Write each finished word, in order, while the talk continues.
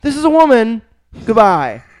This is a woman.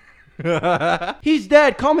 Goodbye. He's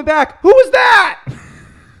dead. Call me back. Who was that?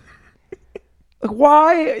 Like,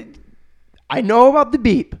 why? I know about the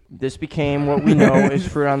beep. This became what we know is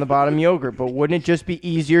fruit on the bottom yogurt, but wouldn't it just be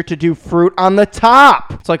easier to do fruit on the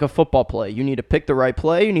top? It's like a football play. You need to pick the right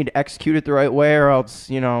play. You need to execute it the right way, or else,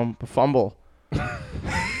 fumble.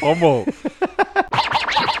 Fumble. Now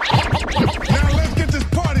let's get this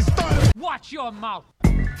party started. Watch your mouth.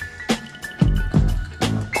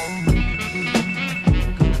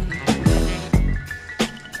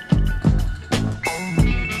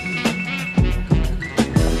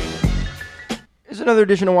 It's another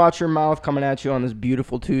edition of Watch Your Mouth coming at you on this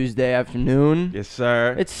beautiful Tuesday afternoon. Yes,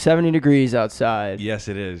 sir. It's 70 degrees outside. Yes,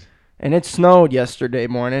 it is. And it snowed yesterday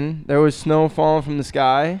morning. There was snow falling from the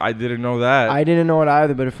sky. I didn't know that. I didn't know it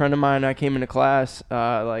either, but a friend of mine, I came into class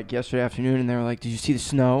yesterday afternoon, and they were like, "Did you see the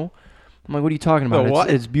snow?" I'm like, "What are you talking about? The what?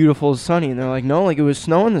 It's beautiful, it's sunny." And they're like, "No, it was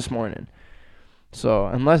snowing this morning." So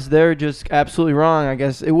unless they're just absolutely wrong, I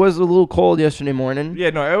guess it was a little cold yesterday morning. Yeah,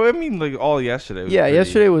 no, I mean like all yesterday. Was pretty...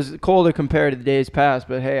 Yesterday was colder compared to the days past,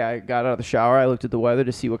 but hey, I got out of the shower, I looked at the weather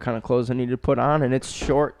to see what kind of clothes I needed to put on, and it's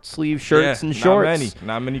short sleeve shirts and shorts.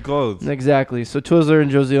 Not many clothes. Exactly. So Twizzler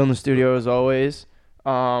and Josiel in the studio as always.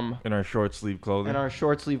 In our short sleeve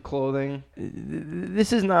clothing.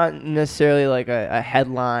 This is not necessarily like a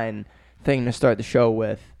headline thing to start the show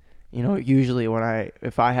with. Usually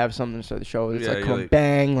if I have something to start the show with, it's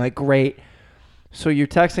bang, like great. So you're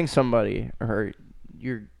texting somebody or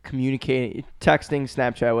you're communicating, texting,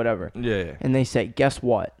 Snapchat, whatever. Yeah. And they say, "Guess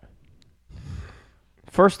what?"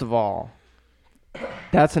 First of all,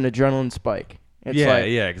 that's an adrenaline spike. It's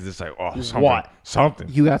because it's like, oh, something. What? Something.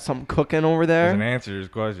 You got something cooking over there? There's an answer to this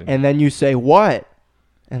question. And then you say, "What?"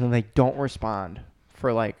 And then they don't respond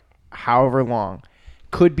for like however long.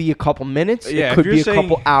 Could be a couple minutes. Yeah, it could be a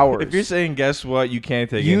couple hours. If you're saying, "Guess what?" You can't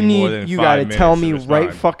take any more than 5 minutes. You got to tell me to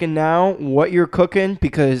right fucking now what you're cooking,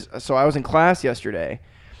 because I was in class yesterday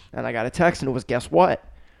and I got a text and it was, "Guess what?"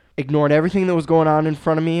 Ignored everything that was going on in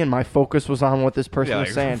front of me, and my focus was on what this person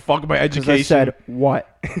was saying. Fuck my education. I said, "What?"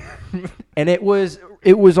 And it was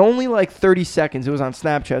only like 30 seconds. It was on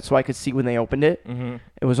Snapchat, so I could see when they opened it. Mm-hmm.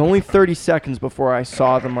 It was only 30 seconds before I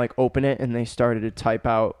saw them like open it and they started to type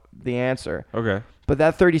out the answer. Okay. But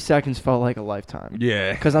that 30 seconds felt like a lifetime.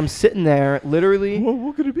 Yeah. Because I'm sitting there, literally.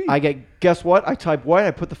 What could it be? I get, "Guess what?" I type "what?"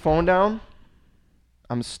 I put the phone down.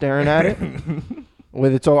 I'm staring at it. I'm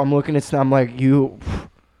looking at it. I'm like,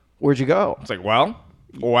 where'd you go? It's like, well,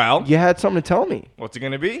 you had something to tell me. what's it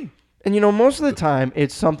gonna be? And most of the time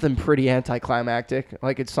it's something pretty anticlimactic.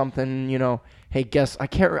 Like it's something, hey, guess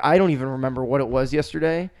I don't even remember what it was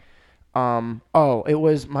yesterday. It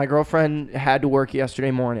was my girlfriend had to work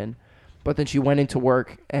yesterday morning, but then she went into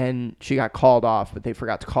work and she got called off, but they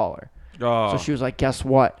forgot to call her. Oh. So she was like, "Guess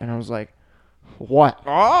what?" And I was like, "What?"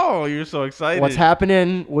 Oh, you're so excited. "What's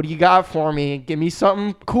happening? What do you got for me? Give me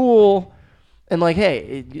something cool." And like,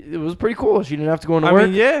 hey, it was pretty cool. She didn't have to go into work. I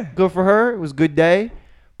mean, yeah. Good for her. It was a good day.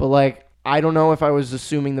 But like, I don't know if I was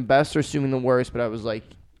assuming the best or assuming the worst, but I was like,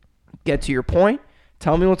 get to your point.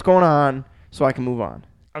 Tell me what's going on so I can move on.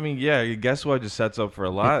 I mean, yeah, guess what? Just sets up for a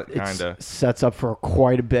lot, kind of. It sets up for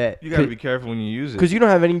quite a bit. You got to be careful when you use it. Because you don't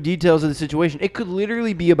have any details of the situation. It could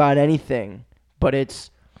literally be about anything, but it's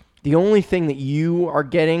the only thing that you are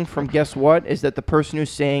getting from "guess what" is that the person who's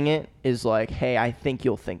saying it is like, "Hey, I think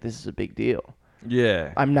you'll think this is a big deal."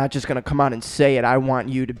 Yeah. I'm not just going to come out and say it. I want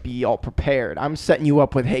you to be all prepared. I'm setting you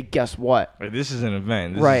up with, "Hey, guess what?" Like, this is an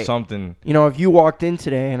event. This right. is something. If you walked in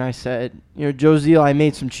today and I said, "Josiel, I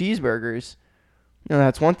made some cheeseburgers,"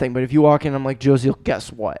 that's one thing. But if you walk in, I'm like, "Josiel,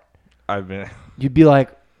 guess what?" You'd be like,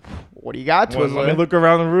 "What do you got, Twizzler?" Let me look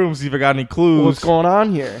around the room, see if I got any clues. What's going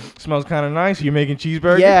on here? Smells kind of nice. Are you making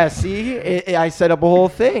cheeseburgers? Yeah, see? I set up a whole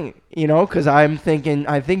thing, because I'm thinking,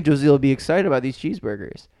 I think Josiel will be excited about these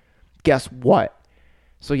cheeseburgers. Guess what?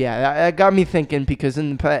 So, yeah, that got me thinking, because in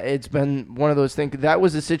the past, it's been one of those things. That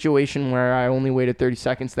was a situation where I only waited 30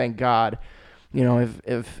 seconds, thank God.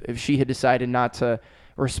 If she had decided not to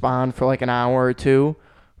respond for like an hour or two,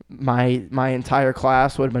 my entire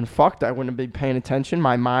class would have been fucked. I wouldn't have been paying attention.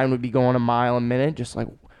 My mind would be going a mile a minute, just like,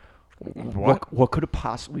 what could it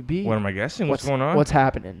possibly be? What am I guessing? What's going on? What's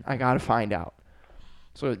happening? I got to find out.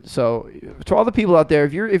 So to all the people out there,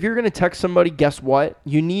 if you're going to text somebody, "Guess what?"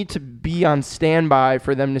 you need to be on standby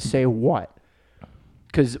for them to say what.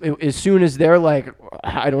 Because as soon as they're like,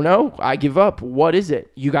 "I don't know, I give up. What is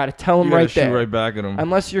it?" You got to tell them right there. Shoot right back at them.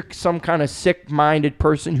 Unless you're some kind of sick-minded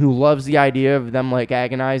person who loves the idea of them like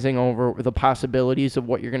agonizing over the possibilities of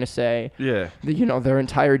what you're going to say. Yeah. Their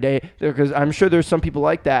entire day. Because I'm sure there's some people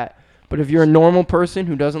like that. But if you're a normal person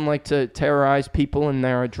who doesn't like to terrorize people in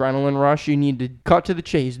their adrenaline rush, you need to cut to the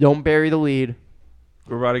chase. Don't bury the lead.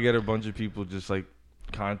 We're about to get a bunch of people just like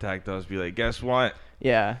contact us, be like, guess what?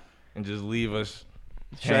 Yeah. And just leave us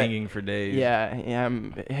Should I- hanging for days. Yeah.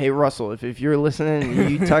 Hey, Russell, if you're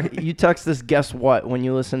listening, you text this guess what when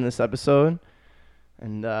you listen to this episode.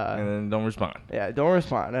 And then don't respond. yeah, don't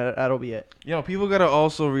respond. That'll be it. You know, people got to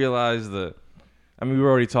also realize I mean, we were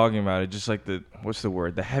already talking about it, just like what's the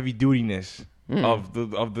word? The heavy dutiness of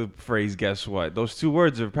the phrase guess what? Those two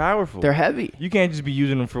words are powerful. They're heavy. You can't just be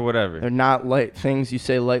using them for whatever. They're not light things you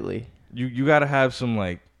say lightly. You got to have some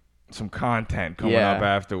content coming Yeah. up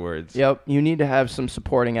afterwards. Yep. You need to have some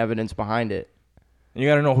supporting evidence behind it. You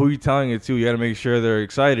got to know who you're telling it to. You got to make sure they're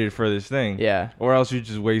excited for this thing. Yeah. Or else you're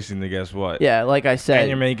just wasting the guess what. Yeah, like I said, And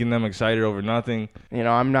you're making them excited over nothing.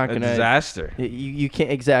 I'm not A gonna. disaster. You can't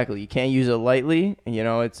exactly. You can't use it lightly.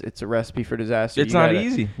 It's a recipe for disaster. It's You not gotta-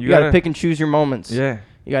 easy. You gotta pick and choose your moments. Yeah.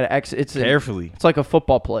 You gotta Carefully. It's like a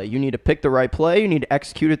football play. You need to pick the right play. You need to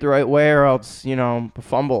execute it the right way, or else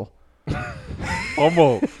fumble.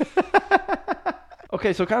 Fumble.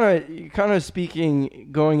 Okay, so kind of speaking,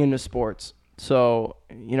 going into sports. So,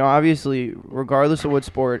 obviously, regardless of what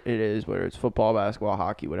sport it is, whether it's football, basketball,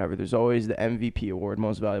 hockey, whatever, there's always the MVP award,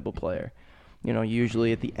 most valuable player.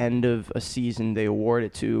 Usually at the end of a season, they award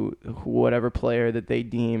it to whatever player that they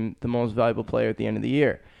deem the most valuable player at the end of the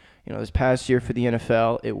year. This past year for the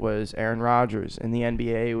NFL, it was Aaron Rodgers. In the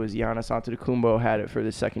NBA, it was Giannis Antetokounmpo had it for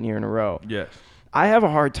the second year in a row. Yes. I have a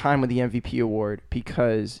hard time with the MVP award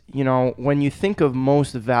because, when you think of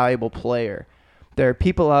most valuable player, there are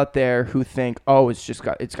people out there who think, oh, it's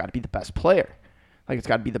got to be the best player. Like, it's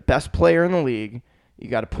got to be the best player in the league. You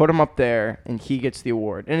got to put him up there, and he gets the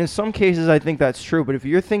award. And in some cases, I think that's true. But if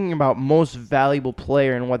you're thinking about most valuable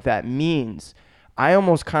player and what that means, I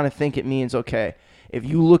almost kind of think it means, okay, if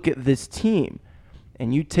you look at this team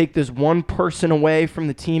and you take this one person away from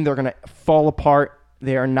the team, they're going to fall apart.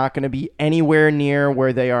 They are not going to be anywhere near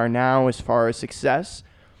where they are now as far as success.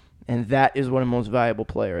 And that is what a most valuable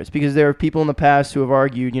player is. Because there are people in the past who have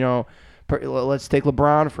argued, let's take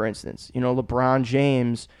LeBron, for instance. LeBron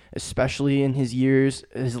James, especially in his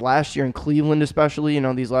last year in Cleveland especially,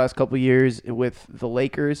 these last couple of years with the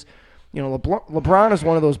Lakers. LeBron is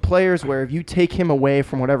one of those players where if you take him away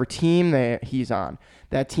from whatever team he's on,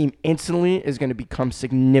 that team instantly is going to become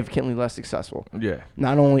significantly less successul. Yeah.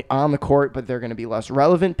 Not only on the court, but they're going to be less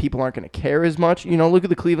relevant. People aren't going to care as much. Look at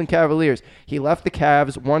the Cleveland Cavaliers. He left the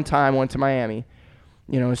Cavs one time, went to Miami.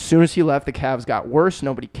 As soon as he left, the Cavs got worse.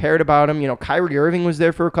 Nobody cared about him. Kyrie Irving was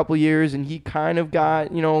there for a couple years, and he kind of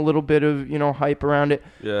got, a little bit of, hype around it.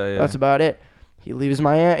 Yeah. That's about it. He leaves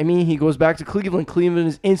Miami. He goes back to Cleveland. Cleveland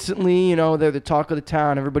is instantly, they're the talk of the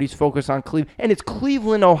town. Everybody's focused on Cleveland. And it's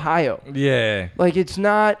Cleveland, Ohio. Yeah. Like, it's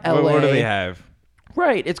not L.A. What do they have?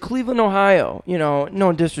 Right. It's Cleveland, Ohio.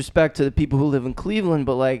 No disrespect to the people who live in Cleveland,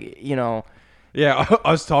 but, Yeah,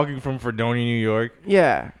 us talking from Fredonia, New York.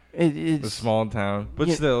 yeah. The It's small town. But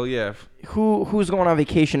Yeah. still, yeah. who's going on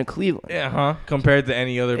vacation to Cleveland? Yeah, huh? Compared to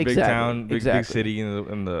any other big Exactly, town, big exactly. city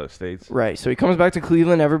in the States. Right. So he comes back to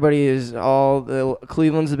Cleveland. Everybody is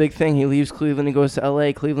Cleveland's the big thing. He leaves Cleveland and goes to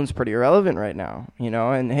L.A. Cleveland's pretty irrelevant right now,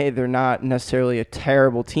 And hey, they're not necessarily a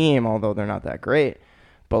terrible team, although they're not that great.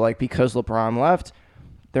 But because LeBron left,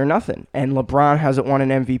 they're nothing. And LeBron hasn't won an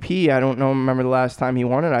MVP. I don't remember the last time he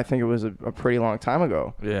won it. I think it was a pretty long time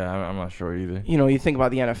ago. Yeah, I'm not sure either. You think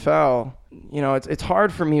about the NFL, it's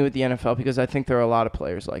hard for me with the NFL because I think there are a lot of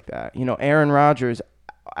players like that. Aaron Rodgers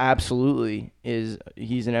absolutely he's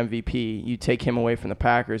an MVP. You take him away from the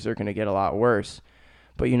Packers, they're going to get a lot worse.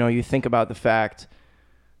 But, you think about the fact,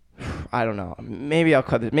 I don't know. Maybe I'll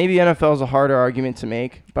cut this. Maybe NFL is a harder argument to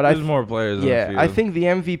make. But There's more players on the yeah, field. I think the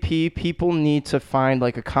MVP, people need to find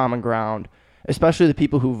a common ground, especially the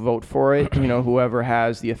people who vote for it, whoever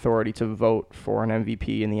has the authority to vote for an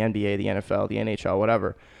MVP in the NBA, the NFL, the NHL,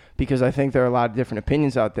 whatever. Because I think there are a lot of different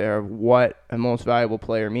opinions out there of what a most valuable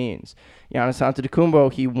player means. Giannis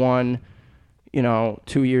Antetokounmpo, he won,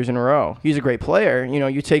 2 years in a row. He's a great player.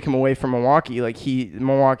 You take him away from Milwaukee,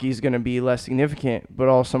 Milwaukee's going to be less significant, but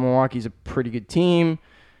also Milwaukee's a pretty good team.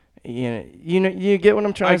 You get what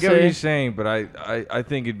I'm trying to say? I get what you're saying, but I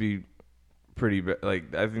think it'd be pretty bad. I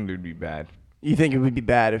think it'd be bad. You think it would be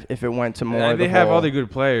bad if it went to more of They the have whole- other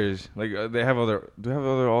good players. Do they have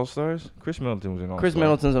other All-Stars? Chris Middleton was an All-Star. Chris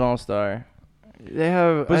Middleton's an all-star. They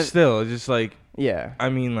have... But still, it's just yeah, I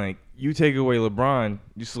mean, you take away LeBron,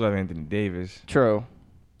 you still have Anthony Davis. true.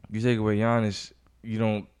 You take away Giannis, you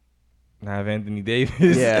don't have Anthony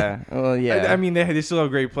Davis. Yeah, well, yeah. I mean, they still have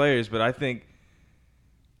great players, but I think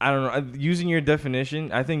I don't know. Using your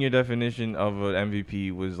definition, I think your definition of an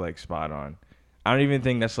MVP was like spot on. I don't even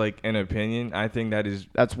think that's like an opinion. I think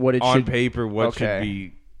That's what it on should paper what Okay. should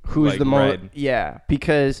be. Who's like, the most? read. Yeah,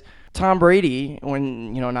 because Tom Brady,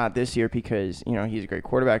 when not this year because he's a great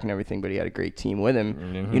quarterback and everything, but he had a great team with him.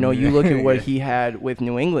 Mhm. You look at what he had with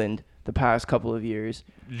New England the past couple of years.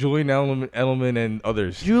 Julian Edelman and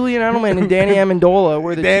others. Julian Edelman and Danny Amendola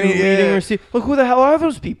were the Danny, two leading yeah. receivers. Look, who the hell are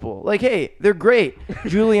those people? Like, hey, they're great.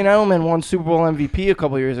 Julian Edelman won Super Bowl MVP a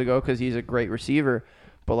couple years ago because he's a great receiver.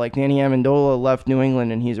 But, like, Danny Amendola left New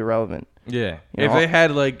England and he's irrelevant. Yeah. You If know? they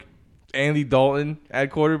had like Andy Dalton at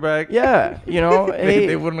quarterback, Yeah, they, hey,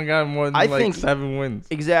 they wouldn't have gotten more than I like think- 7 wins.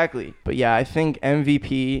 exactly. But, yeah, I think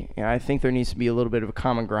MVP, I think there needs to be a little bit of a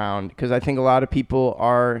common ground because I think a lot of people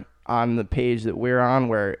are on the page that we're on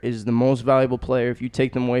where is the most valuable player. If you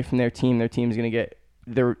take them away from their team's going to get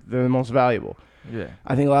they're the most valuable. Yeah.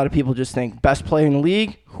 I think a lot of people just think best player in the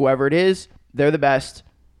league, whoever it is, they're the best.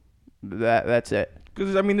 That's it.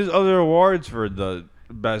 Because, I mean, there's other awards for the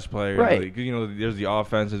best player. Right. Because, there's the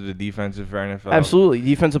offensive, the defensive for NFL. Absolutely.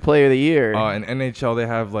 Defensive player of the year. In NHL, they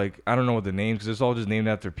have, like, I don't know what the names, because it's all just named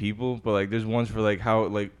after people. But, like, there's ones for, like, how,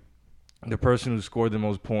 like, the person who scored the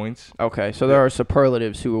most points. Okay, so there are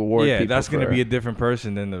superlatives who award Yeah, people that's going to for- be a different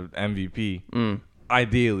person than the MVP.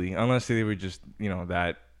 Ideally. Unless they were just,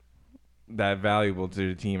 that valuable to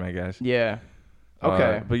the team, I guess. Yeah.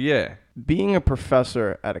 Okay. But, yeah. Being a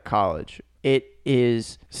professor at a college, it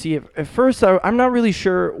is... See, at first, I'm not really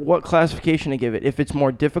sure what classification to give it. If it's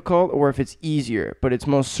more difficult or if it's easier. But it's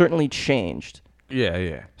most certainly changed. Yeah,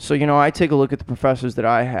 yeah. So, I take a look at the professors that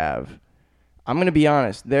I have. I'm going to be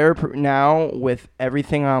honest. They're now with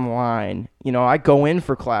everything online. I go in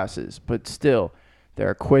for classes, but still, there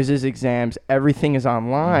are quizzes, exams, everything is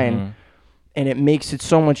online, Mhm. and it makes it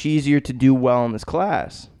so much easier to do well in this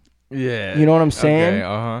class. Yeah. You know what I'm saying? Okay,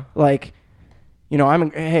 uh-huh. Like,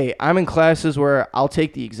 I'm in classes where I'll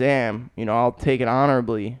take the exam, I'll take it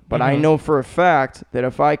honorably, but I Mhm. know for a fact that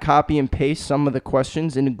if I copy and paste some of the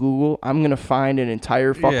questions into Google, I'm going to find an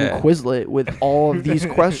entire fucking Yeah. Quizlet with all of these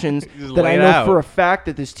questions Just that I lay it know out. for a fact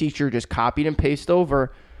that this teacher just copied and pasted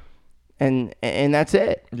over, and that's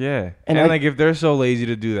it. Yeah. And And, I- like, if they're so lazy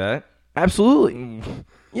to do that, Absolutely.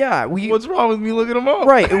 Yeah, what's wrong with me looking them up?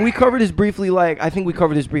 Right, and we covered this briefly. I think we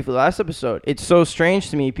covered this briefly last episode. It's so strange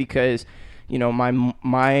to me because,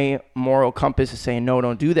 my moral compass is saying no,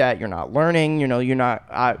 don't do that. You're not learning.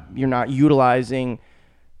 You're not utilizing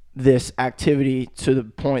this activity to the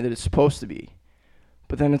point that it's supposed to be.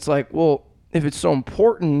 But then it's like, well, if it's so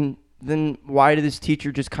important, then why did this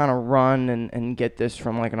teacher just kind of run and get this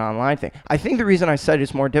from like an online thing? I think the reason I said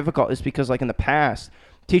it's more difficult is because like in the past,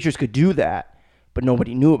 teachers could do that, but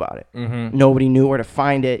nobody knew about it. Mhm. Nobody knew where to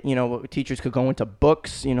find it. Teachers could go into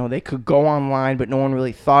books. They could go online, but no one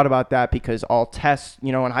really thought about that because all tests,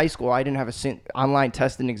 in high school, I didn't have online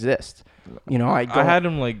test didn't exist. I had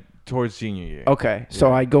them, like, towards senior year. Okay,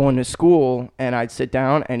 so I'd go into school and I'd sit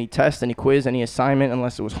down, any test, any quiz, any assignment,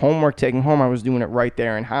 unless it was homework taken home, I was doing it right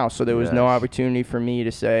there in house. So there was no Yes. opportunity for me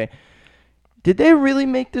to say, did they really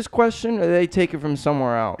make this question or did they take it from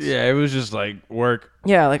somewhere else? Yeah, it was just, like, work.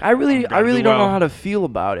 Yeah, like I really Gotta do don't know well. how to feel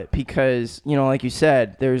about it because, like you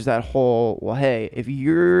said, there's that whole, well, hey, if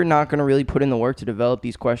you're not going to really put in the work to develop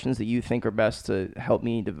these questions that you think are best to help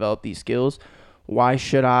me develop these skills, why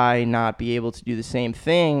should I not be able to do the same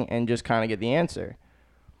thing and just kind of get the answer?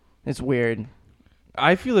 It's weird.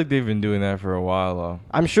 I feel like they've been doing that for a while, though.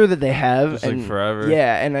 I'm sure that they have. Just, like, and- forever.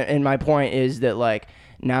 Yeah, and my point is that, like,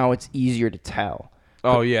 now it's easier to tell.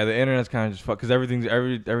 Oh, yeah, the internet's kind of just fucked because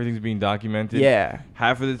everything's being documented. Yeah.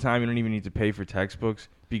 Half of the time, you don't even need to pay for textbooks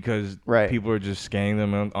because Right. people are just scanning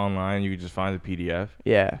them online. You can just find the PDF.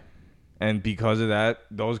 Yeah. And because of that,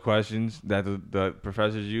 those questions that the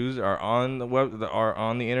professors use are on the web, are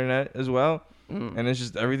on the internet as well, and it's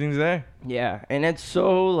just everything's there. Yeah, and it's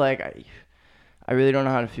so, like, I really don't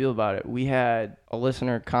know how to feel about it. We had a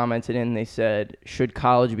listener commented in, they said, should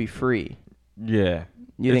college be free? Yeah,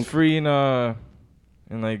 You it's think free in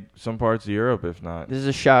like some parts of Europe, if not. this is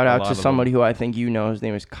a shout out lot to of somebody who I think you know. His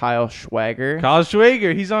name is Kyle Schwager. Kyle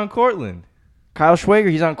Schwager, he's on Cortland. Kyle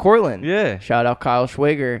Schwager, he's on Cortland. Yeah, Shout out Kyle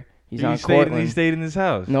Schwager. He's on he Cortland. stayed in his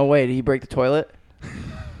house. No way, did he break the toilet?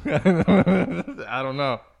 I don't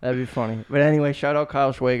know. That'd be funny. But anyway, shout out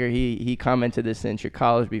Kyle Schwager. He commented this in, should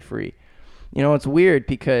college be free? It's weird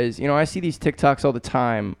because, I see these TikToks all the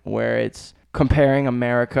time where it's comparing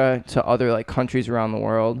America to other like countries around the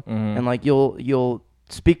world. Mhm. And like you'll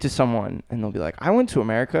speak to someone and they'll be like, I went to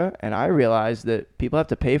America and I realized that people have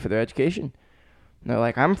to pay for their education. And they're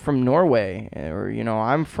like, I'm from Norway, or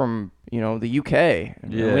I'm from the UK.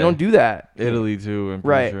 Yeah. We don't do that. Italy too, I'm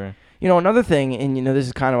Right. pretty sure. Another thing, and this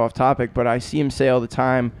is kind of off topic, but I see him say all the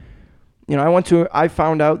time. I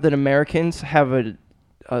found out that Americans have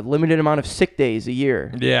a limited amount of sick days a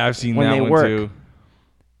year. Yeah, I've seen When that they one work. too.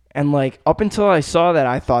 And like up until I saw that,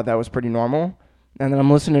 I thought that was pretty normal. And then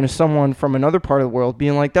I'm listening to someone from another part of the world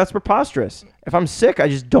being like, "That's preposterous. If I'm sick, I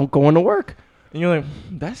just don't go into work." And you're like,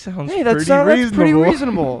 that sounds Hey, pretty that's reasonable. pretty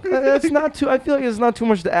reasonable. That's not too. I feel like it's not too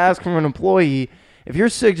much to ask from an employee. If you're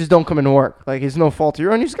sick, just don't come into work. Like it's no fault of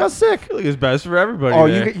your own. You just got sick. I feel like it's best for everybody. Oh,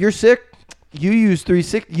 there. you're sick. You used 3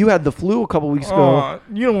 sick. You had the flu a couple weeks ago. Aw,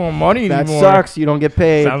 you don't want money That anymore. sucks. You don't get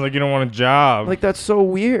paid. Sounds like you don't want a job. Like that's so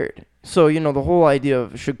weird. So the whole idea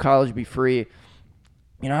of should college be free,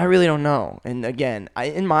 I really don't know. And again,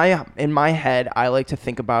 in my head, I like to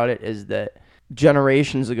think about it as that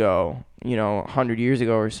generations ago, 100 years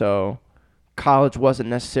ago or so, college wasn't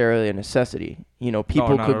necessarily a necessity.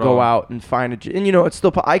 People not could at go all. out and find and it's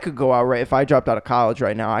still, I could go out, right? If I dropped out of college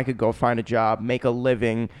right now, I could go find a job, make a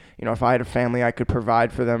living. If I had a family, I could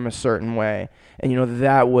provide for them a certain way. And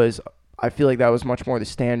I feel like that was much more the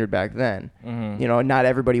standard back then. Mm-hmm. Not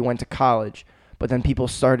everybody went to college, but then people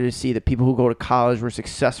started to see that people who go to college were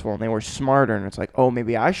successful and they were smarter. And it's like, oh,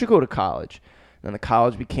 maybe I should go to college. And then the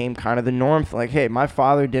college became kind of the norm. Like, hey, my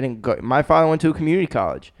father didn't go. My father went to a community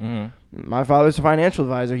college. Mm-hmm. My father's a financial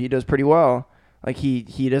advisor. He does pretty well. Like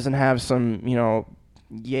he doesn't have some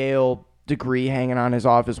Yale degree hanging on his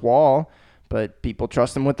office wall, but people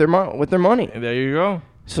trust him with their money. And there you go.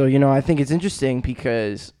 So I think it's interesting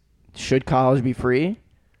because should college be free?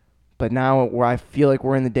 But now where I feel like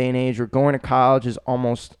we're in the day and age where going to college is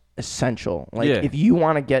almost essential. Like if you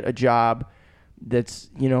want to get a job that's,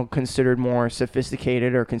 considered more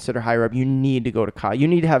sophisticated or considered higher up, you need to go to college. You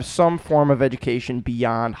need to have some form of education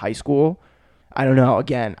beyond high school. I don't know.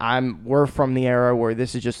 Again, we're from the era where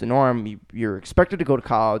this is just the norm. You're expected to go to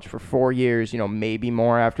college for 4 years, maybe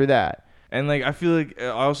more after that. And like I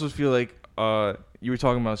also feel like you were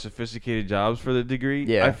talking about sophisticated jobs for the degree.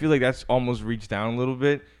 Yeah. I feel like that's almost reached down a little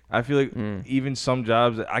bit. I feel like even some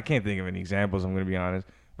jobs, I can't think of any examples, I'm going to be honest,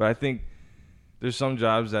 but I think there's some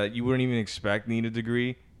jobs that you wouldn't even expect need a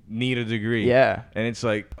degree. Yeah. And it's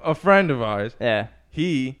like a friend of ours, Yeah.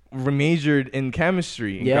 he majored in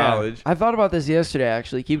chemistry in college. I thought about this yesterday,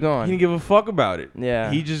 actually. Keep going. He didn't give a fuck about it.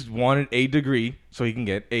 Yeah. He just wanted a degree so he can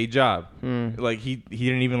get a job. Like he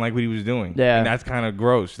didn't even like what he was doing. Yeah. And that's kind of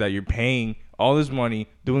gross that you're paying all this money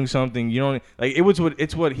doing something you don't like.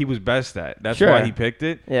 It's what he was best at. That's Sure. why he picked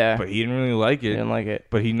it. Yeah. But he didn't really like it. Didn't like it.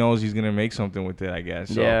 But he knows he's gonna make something with it, I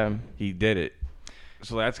guess. So Yeah. he did it.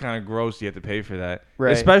 So that's kind of gross. You have to pay for that,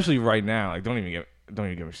 Right. especially right now. Like don't even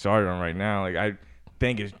get me started on right now. Like I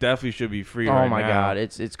think it definitely should be free. Oh right my now. God,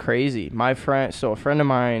 it's crazy. A friend of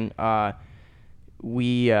mine,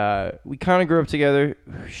 we kind of grew up together.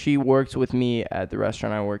 She worked with me at the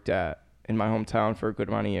restaurant I worked at in my hometown for a good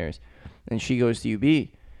amount of years, and she goes to UB,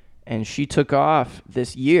 and she took off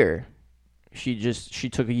this year. She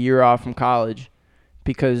took a year off from college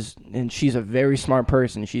and she's a very smart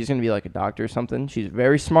person. She's gonna be like a doctor or something. She's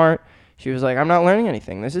very smart. She was like, I'm not learning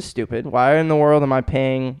anything. This is stupid. Why in the world am I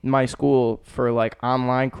paying my school for like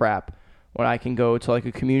online crap when I can go to like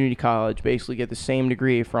a community college, basically get the same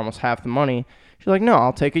degree for almost half the money? She's like, no,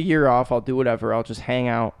 I'll take a year off. I'll do whatever. I'll just hang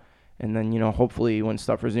out. And then, hopefully when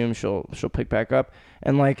stuff resumes, she'll pick back up.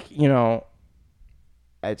 And like,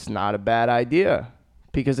 it's not a bad idea.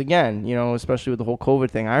 Because again, especially with the whole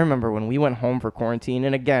COVID thing, I remember when we went home for quarantine,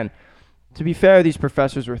 and again, to be fair, these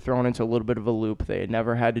professors were thrown into a little bit of a loop. They had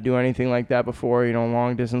never had to do anything like that before,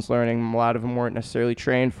 long distance learning. A lot of them weren't necessarily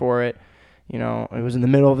trained for it. It was in the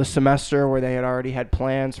middle of the semester where they had already had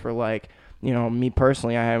plans for like, me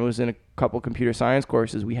personally, I was in a couple computer science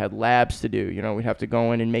courses. We had labs to do, we'd have to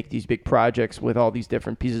go in and make these big projects with all these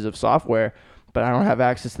different pieces of software, but I don't have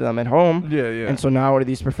access to them at home. Yeah, yeah. And so now what are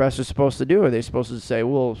these professors supposed to do? Are they supposed to say,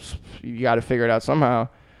 well, you got to figure it out somehow?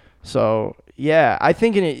 So, yeah, I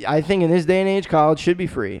think in this day and age, college should be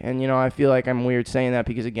free. And, I feel like I'm weird saying that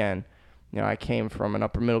because, again, I came from an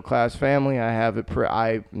upper middle class family. I have it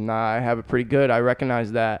pretty good. I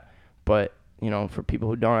recognize that. But, for people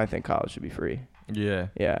who don't, I think college should be free. Yeah.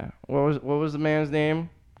 Yeah. What was the man's name?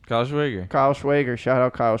 Kyle Schwager. Kyle Schwager. Shout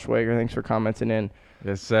out Kyle Schwager. Thanks for commenting in.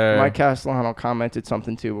 Yes, sir. Mike Castellano commented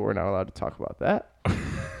something too, but we're not allowed to talk about that.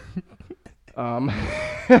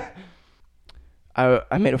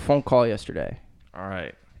 I made a phone call yesterday, All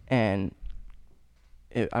right. and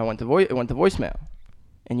it went to voicemail.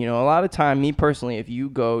 And a lot of time, me personally, if you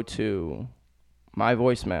go to my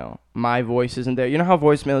voicemail. My voice isn't there. You know how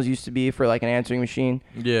voicemails used to be for like an answering machine?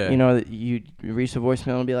 Yeah. You know, that you reach the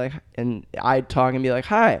voicemail and be like, and I'd talk and be like,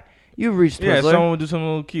 hi, you've reached Yeah, Twizzler. someone would do something a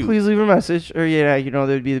little cute. Please leave a message. Or yeah, you know,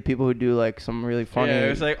 there'd be the people who do like some really funny. Yeah,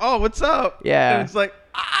 it's like, oh, what's up? Yeah. And it's like,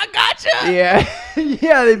 I gotcha. Yeah.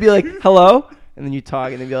 Yeah, they'd be like, hello? And then you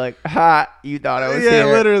talk and they'd be like, ha, you thought I was Yeah, here.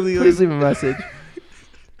 literally, Please like- leave a message.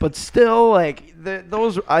 But still, like,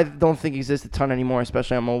 those I don't think exist a ton anymore,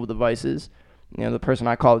 especially on mobile devices. You know, the person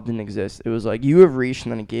I called didn't exist. It was like, you have reached,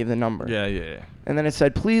 and then it gave the number. Yeah. And then it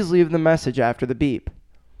said, please leave the message after the beep.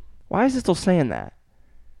 Why is it still saying that?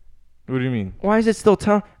 What do you mean? Why is it still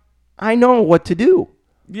telling? I know what to do.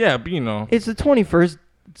 Yeah, but you know, It's the 21st.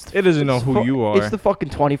 it doesn't know who you are. It's the fucking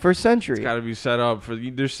 21st century. It's got to be set up for.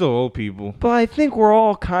 There's still old people. But I think we're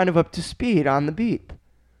all kind of up to speed on the beep.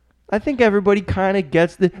 I think everybody kind of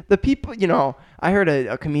gets the people, you know, I heard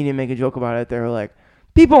a comedian make a joke about it. They were like,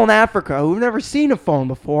 people in Africa who've never seen a phone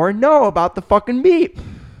before know about the fucking beep.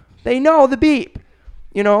 They know the beep.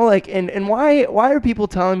 You know, like, and why are people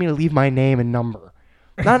telling me to leave my name and number?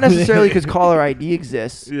 Not necessarily because caller ID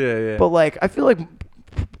exists. Yeah. But, like, I feel like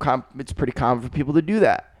it's pretty common for people to do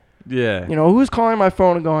that. Yeah. You know, who's calling my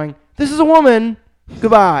phone and going, this is a woman,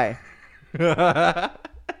 goodbye.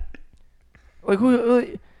 Like,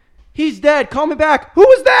 who? He's dead. Call me back. Who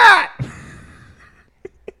was that?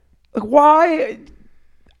 Like, why?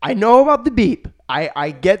 I know about the beep.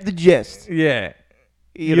 I get the gist. Yeah.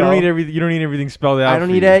 You know? don't need everything. You don't need everything spelled out. I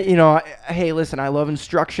don't need it. You know, hey, listen, I love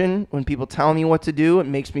instruction. When people tell me what to do, it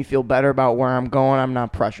makes me feel better about where I'm going. I'm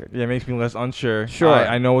not pressured. Yeah, it makes me less unsure. Sure.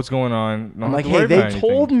 I know what's going on. Don't I'm have like, to worry hey, about they anything.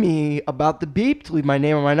 told me about the beep to leave my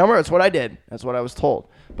name and my number. That's what I did. That's what I was told.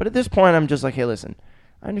 But at this point, I'm just like, hey, listen,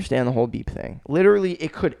 I understand the whole beep thing. Literally,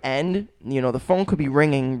 it could end. You know, the phone could be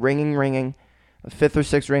ringing, a fifth or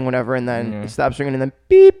sixth ring, whatever, and then it stops ringing, and then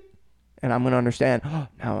beep. And I'm gonna understand. Oh,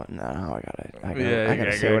 now I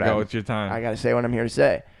gotta say what it's your time. I gotta say what I'm here to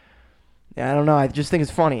say. Yeah, I don't know. I just think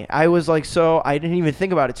it's funny. I was like, so I didn't even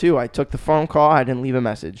think about it too. I took the phone call. I didn't leave a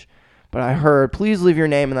message, but I heard, please leave your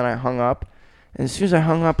name, and then I hung up. And as soon as I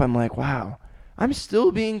hung up, I'm like, wow, I'm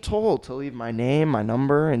still being told to leave my name, my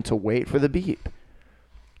number, and to wait for the beep.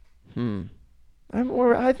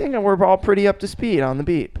 I think we're all pretty up to speed on the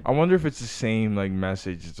beep. I wonder if it's the same like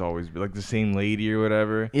message. It's always like the same lady or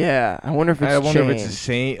whatever. Yeah, I wonder if it's I wonder changed. if it's the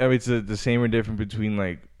same. I mean, it's the same or different between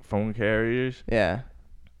like phone carriers. Yeah.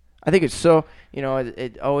 I think it's so, you know,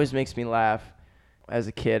 it always makes me laugh. As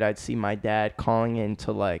a kid, I'd see my dad calling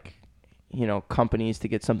into, like, you know, companies to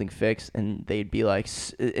get something fixed, and they'd be like,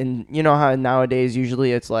 and you know how nowadays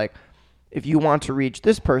usually it's like, if you want to reach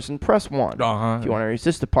this person, press 1. If you want to reach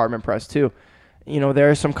this department, press 2. You know, there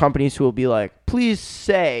are some companies who will be like, please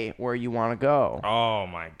say where you want to go. Oh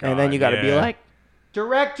my god! And then you got to be like,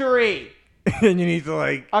 directory, and you need to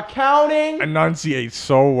like accounting, enunciate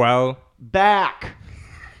so well. back,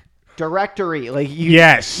 directory. Like you.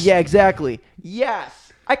 Yes. Yeah, exactly.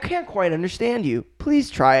 Yes. I can't quite understand you. Please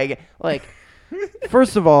try again. Like,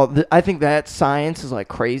 first of all, I think that science is like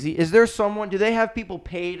crazy. Is there someone? Do they have people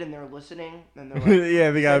paid and they're listening? And they're like,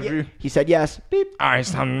 Yeah, they got. he said yes. Beep. All right,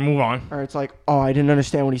 it's time to move on. Or it's like, oh, I didn't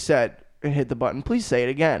understand what he said. And hit the button. Please say it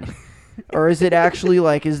again. Or is it actually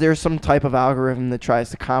like, is there some type of algorithm that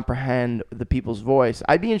tries to comprehend the people's voice?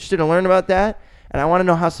 I'd be interested to learn about that. And I want to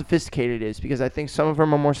know how sophisticated it is, because I think some of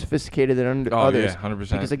them are more sophisticated than others. Yeah,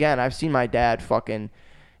 100%. Because again, I've seen my dad fucking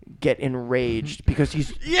get enraged because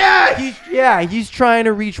he's trying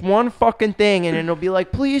to reach one fucking thing, and it'll be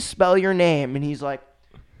like, please spell your name, and he's like,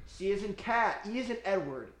 C as in cat, E as in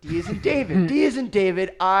Edward, D as in David, D as in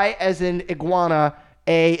David, I as in iguana,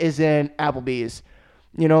 A as in Applebee's.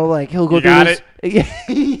 You know, like he'll go You through got this.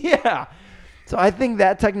 Yeah. So I think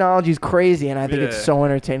that technology is crazy, and I think it's Yeah. so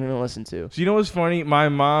entertaining to listen to. So you know what's funny? My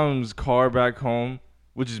mom's car back home,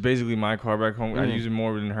 which is basically my car back home. I use it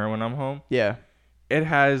more than her when I'm home. Yeah. It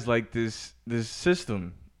has like this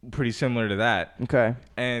system pretty similar to that. Okay.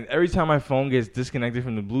 And every time my phone gets disconnected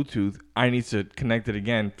from the Bluetooth, I need to connect it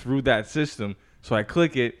again through that system. So I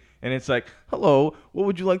click it, and it's like, hello, what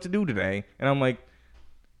would you like to do today? And I'm like,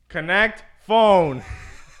 connect phone.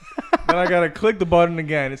 Then I gotta click the button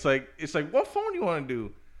again. It's like, what phone do you want to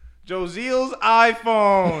do? Joseel's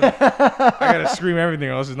iPhone. I gotta scream everything,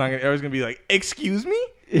 or else it's not gonna. Everyone's gonna be like, excuse me.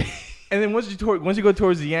 And then once you go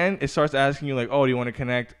towards the end, it starts asking you like, oh, do you want to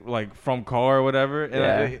connect like from car or whatever?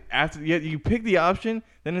 And after you pick the option,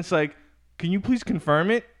 then it's like, can you please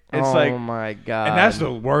confirm it? It's oh my god. and that's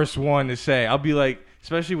the worst one to say. I'll be like,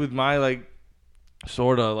 especially with my like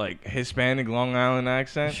sort of like Hispanic Long Island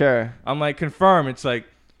accent. Sure. I'm like, confirm. It's like,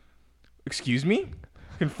 excuse me?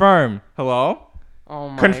 Confirm. Hello? Oh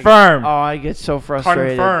my. Confirm. Oh, I get so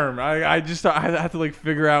frustrated. Confirm. I have to like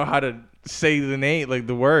figure out how to say the name, like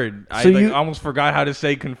the word. So you- almost forgot how to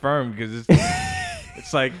say confirm because it's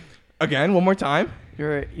it's like again one more time.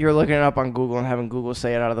 You're looking it up on Google and having Google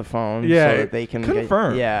say it out of the phone. Yeah, So that they can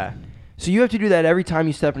confirm. Yeah. So you have to do that every time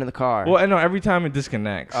you step into the car. Well, I know every time it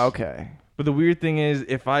disconnects. Okay. But the weird thing is,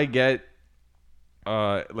 if I get,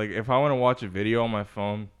 like, if I want to watch a video on my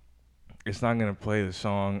phone, it's not gonna play the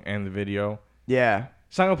song and the video. Yeah.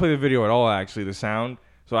 It's not gonna play the video at all. Actually, the sound.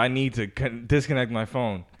 So I need to disconnect my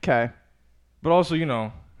phone. Okay. But also, you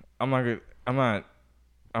know, I'm not.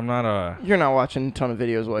 You're not watching a ton of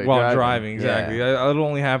videos while you're While driving. I'm driving, exactly. Yeah. It'll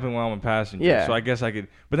only happen while I'm a passenger. Yeah. So I guess I could.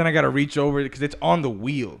 But then I gotta reach over because it's on the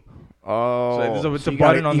wheel. Oh. It's so a you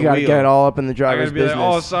button gotta, on you the gotta wheel. get it all up in the I driver's gotta be business.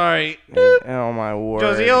 like, oh, sorry. Oh my word.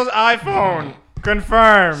 Josiel's iPhone.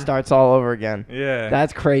 Confirm. Starts all over again. Yeah.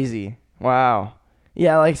 That's crazy. Wow.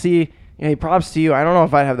 Yeah, like, see, hey, props to you. I don't know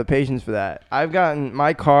if I'd have the patience for that.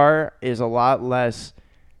 My car is a lot less,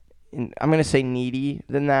 I'm going to say needy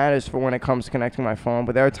than that as for when it comes to connecting my phone,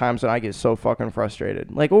 but there are times when I get so fucking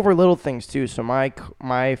frustrated. Like, over little things, too. So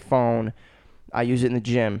my phone, I use it in the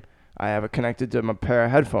gym. I have it connected to my pair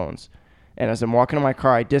of headphones. And as I'm walking to my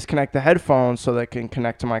car, I disconnect the headphones so that it can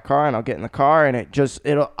connect to my car, and I'll get in the car, and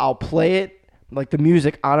I'll play it, like the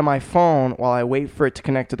music, out of my phone while I wait for it to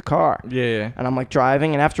connect to the car. Yeah. And I'm like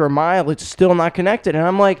driving, and after a mile, it's still not connected. And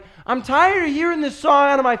I'm like, I'm tired of hearing this song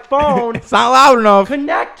out of my phone. It's not loud enough.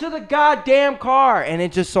 Connect to the goddamn car. And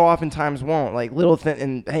it just so oftentimes won't. Like little thing.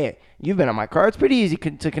 And hey, you've been on my car. It's pretty easy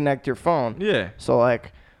to connect your phone. Yeah. So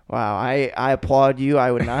like, wow, I applaud you.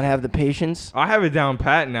 I would not have the patience. I have it down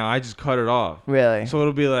pat now. I just cut it off. Really. So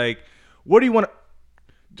it'll be like, what do you want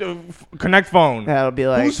to connect phone? That'll be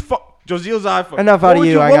like, Who's Josiel's iPhone? Enough out of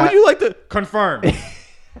you, What would you like to confirm?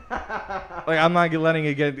 Like I'm not letting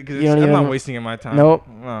it get because I'm not wasting my time. Nope.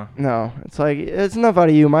 No. No, it's like, it's enough out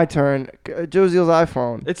of you. My turn. Josiel's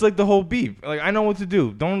iPhone. It's like the whole beep. Like I know what to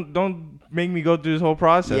do. Don't make me go through this whole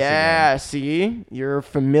process. Yeah, again. see? You're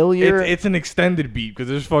familiar. It's an extended beep because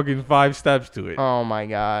there's fucking 5 steps to it. Oh my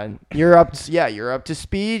god. You're up to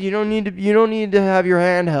speed. You don't need to have your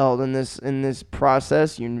hand held in this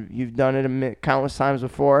process. You've done it countless times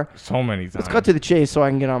before. So many times. Let's cut to the chase so I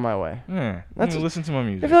can get on my way. Yeah. That's- Listen to my I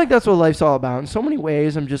music. feel like that's what life's all about. In so many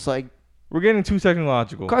ways, I'm just like, We're getting too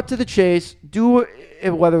technological. cut to the chase. Do it,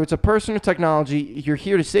 whether it's a person or technology. You're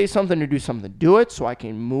here to say something or do something. Do it so I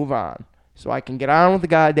can move on. So I can get on with the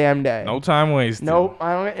goddamn day. No time wasted. Nope.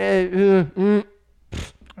 I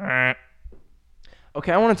don't.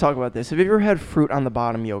 Okay, I want to talk about this. Have you ever had fruit on the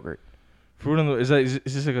bottom yogurt? Fruit on the is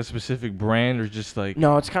this like a specific brand or just like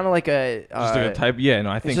No, it's kind of like a. just like a type? Yeah, no,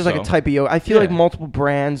 I think It's just so. like a type of yogurt. I feel Yeah. like multiple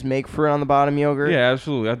brands make fruit on the bottom yogurt. Yeah,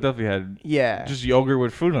 absolutely. I definitely had Yeah. just yogurt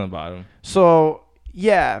with fruit on the bottom. So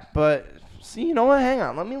yeah, but see, you know what? Hang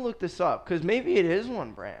on, let me look this up because maybe it is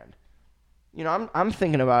one brand. You know, I'm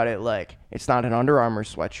thinking about it like it's not an Under Armour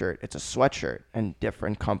sweatshirt; it's a sweatshirt, and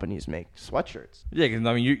different companies make sweatshirts. Yeah, because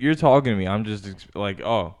I mean you're talking to me. I'm just like,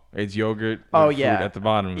 oh, it's yogurt. With Oh fruit yeah, at the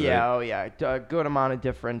bottom. Of yeah, it. oh yeah. A good amount of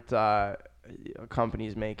different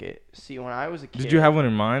companies make it. See, when I was a kid, Did you have one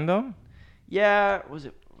in mind though? Yeah, was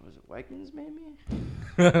it Wegmans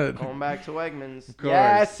maybe? Going back to Wegmans. Of course.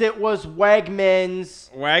 Yes, it was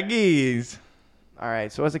Wegmans. Waggies. All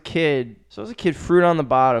right, so as a kid, fruit on the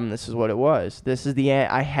bottom. This is what it was. This is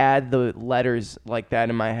I had the letters like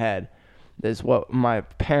that in my head. This is what my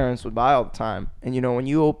parents would buy all the time. And you know, when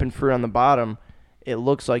you open fruit on the bottom, it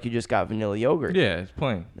looks like you just got vanilla yogurt. Yeah, it's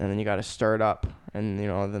plain. And then you got to stir it up, and you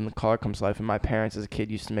know, then the color comes to life. And my parents, as a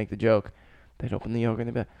kid, used to make the joke. They'd open the yogurt and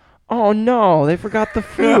they'd be like, "Oh no, they forgot the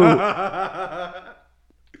fruit."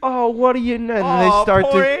 Oh, what do you know? And then Oh, they start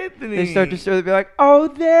poor to Anthony. they start to stir. They'd be like, "Oh,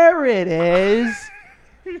 there it is."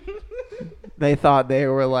 They thought they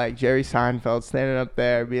were like Jerry Seinfeld standing up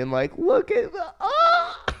there, being like, "Look at the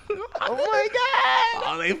oh my god."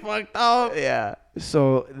 Oh, they fucked up. Yeah.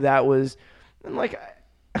 So that was, and like,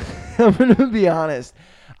 I'm gonna be honest.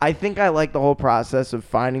 I think I like the whole process of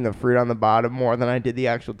finding the fruit on the bottom more than I did the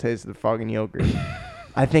actual taste of the fucking yogurt.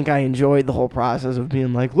 I think I enjoyed the whole process of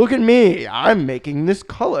being like, look at me, I'm making this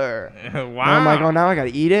color. Wow. And I'm like, oh, now I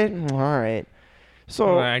gotta eat it? All right.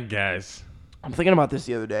 So I guess. I'm thinking about this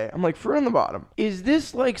the other day. I'm like, fruit on the bottom. Is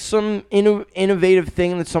this like some innovative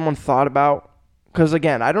thing that someone thought about? Because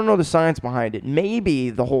again, I don't know the science behind it. Maybe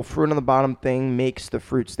the whole fruit on the bottom thing makes the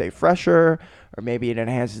fruit stay fresher, or maybe it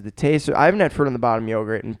enhances the taste. I haven't had fruit on the bottom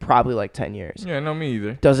yogurt in probably like 10 years. Yeah, no, me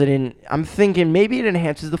either. I'm thinking maybe it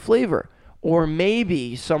enhances the flavor. Or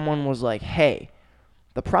maybe someone was like, hey,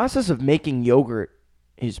 the process of making yogurt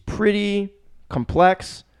is pretty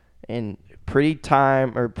complex and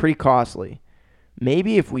pretty costly.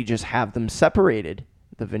 Maybe if we just have them separated,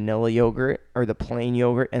 the vanilla yogurt or the plain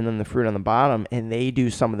yogurt and then the fruit on the bottom, and they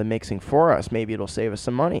do some of the mixing for us, maybe it'll save us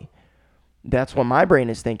some money. That's what my brain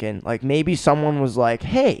is thinking. Like maybe someone was like,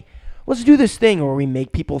 hey, let's do this thing where we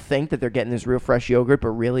make people think that they're getting this real fresh yogurt, but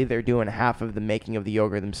really they're doing half of the making of the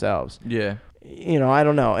yogurt themselves. Yeah. You know, I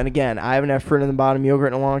don't know. And again, I haven't had fruit on the bottom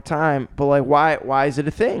yogurt in a long time, but like why is it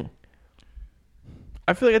a thing?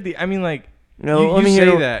 I feel like No,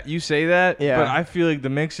 you say that, Yeah. but I feel like the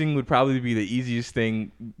mixing would probably be the easiest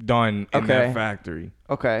thing done in that factory.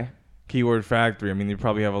 Okay. Keyword factory. I mean, they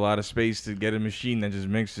probably have a lot of space to get a machine that just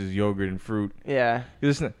mixes yogurt and fruit. Yeah.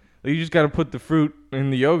 You just got to put the fruit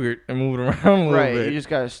in the yogurt and move it around a little Right. bit. You just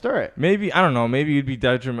gotta stir it. Maybe, I don't know, maybe it'd be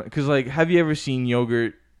detrimental. Because, like, have you ever seen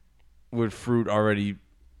yogurt with fruit already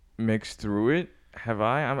mixed through it? Have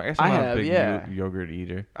I? I guess I'm not a big yogurt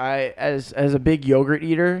eater. As a big yogurt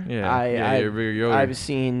eater, you're a bigger yogurt. I've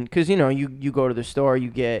seen, because you know, you go to the store, you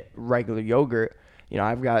get regular yogurt. You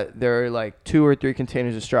know, there are like 2 or 3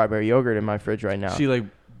 containers of strawberry yogurt in my fridge right now. See, like,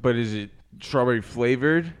 but is it strawberry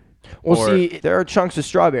flavored? Well, see, there are chunks of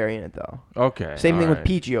strawberry in it though. Okay. Same thing with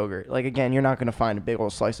peach yogurt. Like again, you're not gonna find a big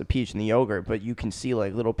old slice of peach in the yogurt, but you can see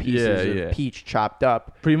like little pieces of peach chopped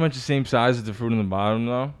up. Pretty much the same size as the fruit on the bottom,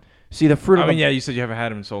 though. See the fruit. You said you haven't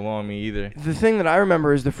had them in so long. Me either. The thing that I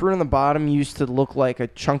remember is the fruit on the bottom used to look like a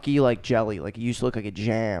chunky like jelly. Like it used to look like a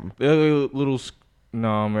jam.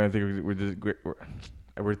 No, man. I think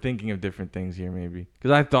we're thinking of different things here, maybe.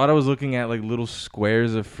 Because I thought I was looking at like little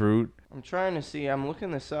squares of fruit. I'm trying to see. I'm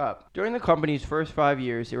looking this up. During the company's first 5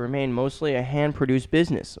 years, it remained mostly a hand-produced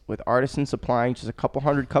business, with artisans supplying just a couple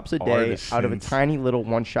hundred cups a day out of a tiny little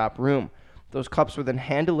one-shop room. Those cups were then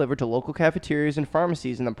hand-delivered to local cafeterias and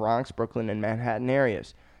pharmacies in the Bronx, Brooklyn, and Manhattan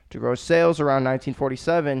areas. To grow sales around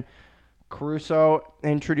 1947, Caruso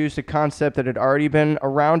introduced a concept that had already been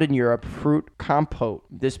around in Europe, fruit compote.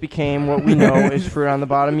 This became what we know as fruit on the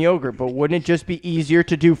bottom yogurt, but wouldn't it just be easier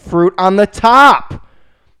to do fruit on the top?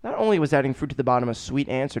 Not only was adding fruit to the bottom a sweet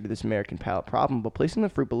answer to this American palate problem, but placing the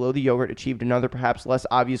fruit below the yogurt achieved another perhaps less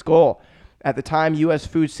obvious goal. At the time, U.S.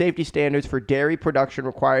 food safety standards for dairy production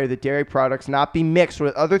required that dairy products not be mixed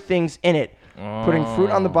with other things in it. Putting fruit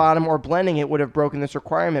on the bottom or blending it would have broken this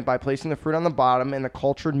requirement. By placing the fruit on the bottom and the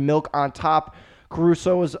cultured milk on top,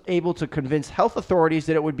 Caruso was able to convince health authorities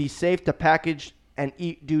that it would be safe to package and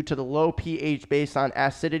eat due to the low pH based on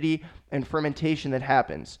acidity and fermentation that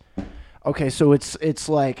happens. Okay, so it's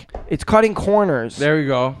cutting corners. There we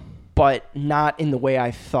go. But not in the way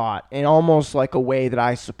I thought, and almost like a way that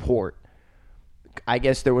I support. I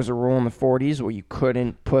guess there was a rule in the 40s where you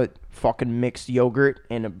couldn't put fucking mixed yogurt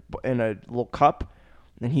in a little cup.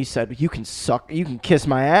 And he said, you can kiss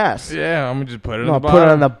my ass. Yeah, I'm gonna just put it on the bottom. Put it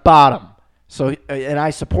on the bottom. So, and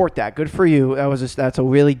I support that. Good for you. That's a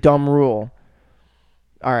really dumb rule.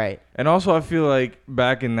 All right. And also, I feel like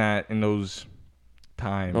back in those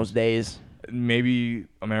times, those days, maybe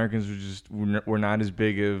Americans were not as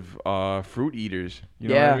big of fruit eaters. You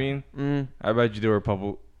know what I mean? I bet you there were a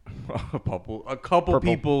couple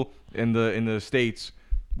people in the States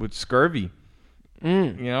with scurvy.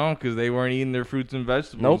 You know, because they weren't eating their fruits and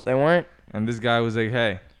vegetables. Nope, they weren't. And this guy was like,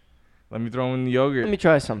 "Hey, let me throw them in the yogurt. Let me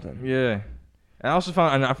try something." Yeah. And I also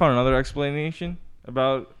found another explanation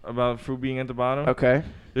about fruit being at the bottom. Okay.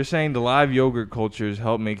 They're saying the live yogurt cultures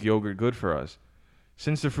help make yogurt good for us.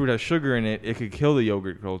 Since the fruit has sugar in it, it could kill the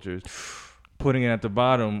yogurt cultures. Putting it at the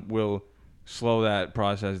bottom will slow that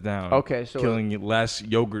process down. Okay, so killing less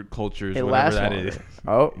yogurt cultures, it whatever that longer. is.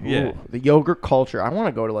 Oh, yeah. Ooh, the yogurt culture. I want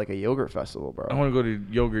to go to like a yogurt festival, bro. I want to go to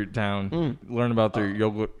Yogurt Town, learn about their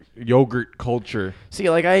yogurt culture. See,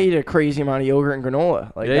 like I eat a crazy amount of yogurt and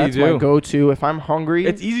granola. Like Yeah, that's you do. my go-to if I'm hungry.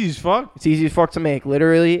 It's easy as fuck. It's easy as fuck to make.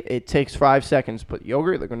 Literally, it takes 5 seconds. Put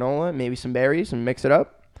yogurt, the granola, maybe some berries, and mix it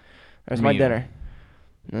up. There's my dinner.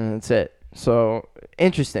 And that's it. So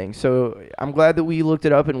interesting. So I'm glad that we looked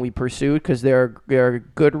it up and we pursued, because there are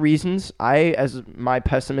good reasons. As my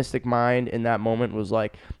pessimistic mind in that moment was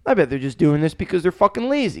like, I bet they're just doing this because they're fucking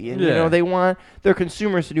lazy, and you know they want their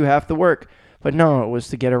consumers to do half the work. But no, it was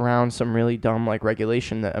to get around some really dumb like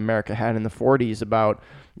regulation that America had in the 40s about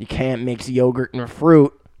you can't mix yogurt and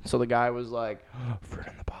fruit. So the guy was like, fruit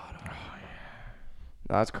on the bottom. Oh yeah,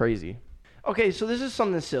 that's crazy. Okay, so this is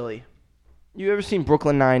something silly. You ever seen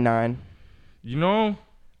Brooklyn Nine-Nine? You know,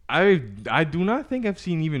 I do not think I've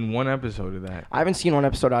seen even one episode of that. I haven't seen one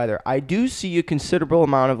episode either. I do see a considerable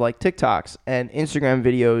amount of like TikToks and Instagram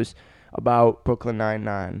videos about Brooklyn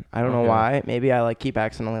Nine-Nine. I don't know why. Maybe I like keep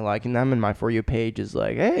accidentally liking them, and my For You page is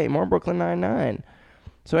like, hey, more Brooklyn Nine-Nine.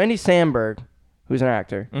 So Andy Samberg, who's an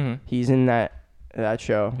actor, he's in that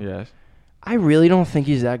show. Yes. I really don't think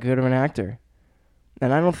he's that good of an actor.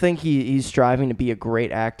 And I don't think he's striving to be a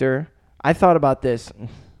great actor. I thought about this.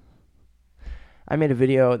 I made a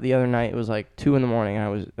video the other night. It was like 2 a.m.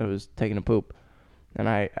 and I was taking a poop. And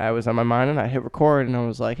I was on my mind and I hit record and I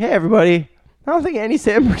was like, hey, everybody, I don't think Andy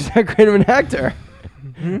Samberg's that great of an actor.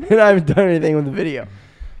 And I haven't done anything with the video.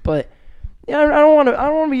 But yeah, I don't want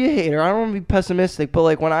to be a hater. I don't want to be pessimistic. But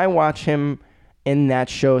like when I watch him in that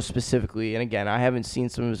show specifically, and again, I haven't seen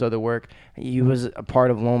some of his other work. He was a part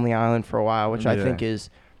of Lonely Island for a while, which I think is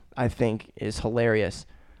hilarious.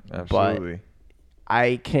 Absolutely.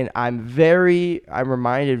 But I'm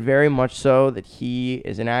reminded very much so that he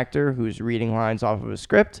is an actor who's reading lines off of a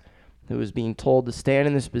script, who is being told to stand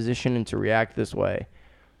in this position and to react this way.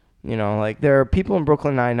 You know, like there are people in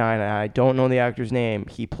Brooklyn Nine-Nine, and I don't know the actor's name.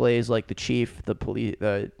 He plays like the chief, the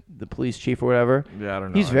police chief or whatever. Yeah, I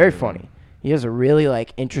don't know. He's very funny. He has a really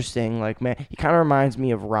like interesting man. He kind of reminds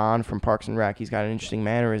me of Ron from Parks and Rec. He's got an interesting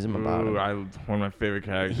mannerism about him. One of my favorite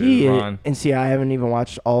characters, Ron. And see, I haven't even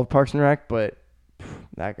watched all of Parks and Rec, but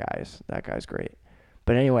that guy's great.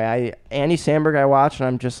 But anyway, Andy Samberg I watch and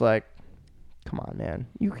I'm just like, come on, man,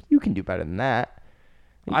 you can do better than that.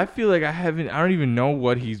 I feel like I don't even know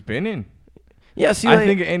what he's been in. Yeah, see, I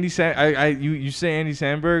think Andy you say Andy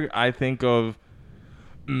Samberg, I think of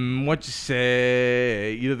what you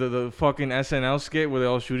say, either the fucking SNL skit where they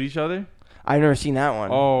all shoot each other. I've never seen that one.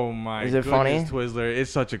 Oh my! Is it funny? Twizzler,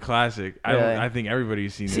 it's such a classic. Really? I think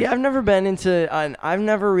everybody's seen it. See, I've never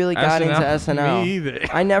really got into SNL. Me either.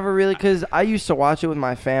 I never really, because I used to watch it with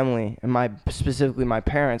my family and specifically my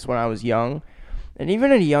parents when I was young, and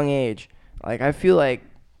even at a young age, like I feel like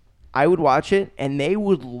I would watch it and they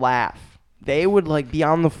would laugh. They would like be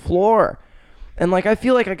on the floor. And like I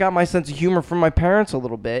feel like I got my sense of humor from my parents a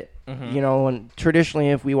little bit. Mm-hmm. You know, and traditionally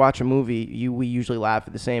if we watch a movie, we usually laugh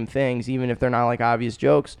at the same things, even if they're not like obvious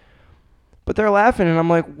jokes. But they're laughing and I'm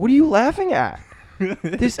like, what are you laughing at?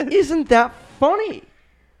 This isn't that funny.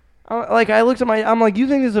 Like I looked at I'm like, you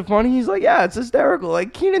think this is funny? He's like, yeah, it's hysterical.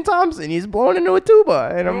 Like Kenan Thompson, he's blowing into a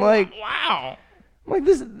tuba. And I'm like, wow. I'm like,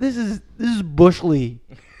 this is Bush League.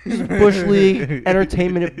 This is Bush League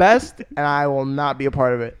entertainment at best, and I will not be a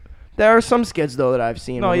part of it. There are some skits though that I've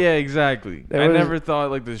seen. No, yeah, exactly. I never thought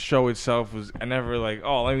like the show itself was. I never like,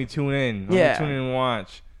 oh, let me tune in. Let me tune in and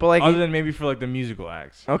watch. But like, other than maybe for like the musical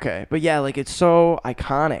acts. Okay, but yeah, like it's so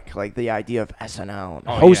iconic, like the idea of SNL and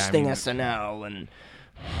hosting SNL and.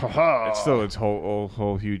 It's still its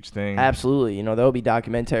whole huge thing. Absolutely, you know there'll be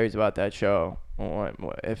documentaries about that show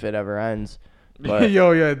if it ever ends. But,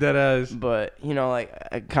 yeah, dead ass. But, you know, like,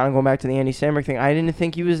 kind of going back to the Andy Samberg thing, I didn't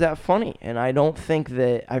think he was that funny. And I don't think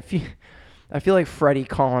that, I feel like Freddie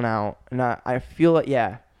calling out, I feel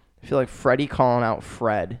like Freddie calling out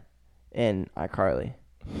Fred in iCarly.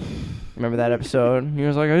 Remember that episode? He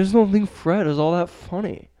was like, I just don't think Fred is all that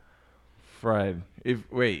funny. Fred.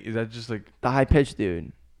 Is that just like... The high-pitched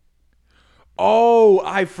dude. Oh,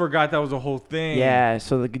 I forgot that was a whole thing. Yeah,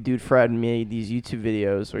 so the dude Fred made these YouTube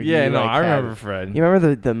videos where I remember Fred. You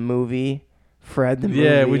remember the movie Fred the movie?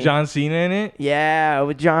 Yeah, with John Cena in it? Yeah,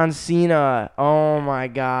 with John Cena. Oh my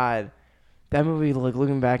god. That movie, like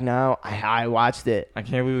looking back now, I watched it. I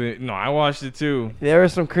can't believe it. No, I watched it too. There were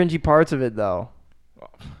some cringy parts of it though.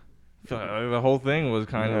 The whole thing was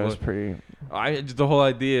kind of... It was pretty... Just the whole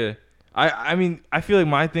idea. I mean, I feel like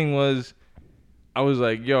my thing was... I was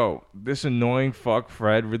like, yo, this annoying fuck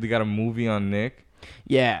Fred really got a movie on Nick.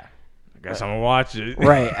 Yeah. I guess I'm going to watch it.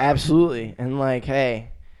 Right, absolutely. And like, hey,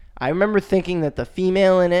 I remember thinking that the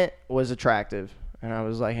female in it was attractive. And I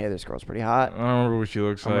was like, hey, this girl's pretty hot. I don't remember what she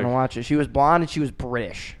looks like. I'm going to watch it. She was blonde and she was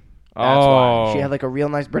British. That's why. She had like a real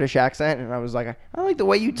nice British accent. And I was like, I like the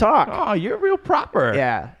way you talk. Oh, you're real proper.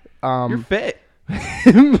 Yeah. You're fit.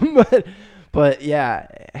 but yeah,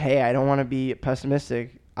 hey, I don't want to be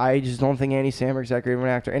pessimistic. I just don't think Andy Samberg's that great of an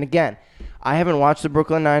actor. And again, I haven't watched the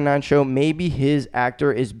Brooklyn Nine-Nine show. Maybe his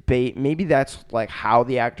actor is maybe that's like how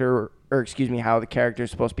the actor, or excuse me, how the character is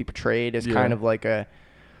supposed to be portrayed as kind of like a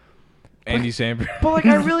Andy Samberg. But like,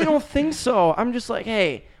 I really don't think so. I'm just like,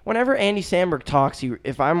 hey, whenever Andy Samberg talks,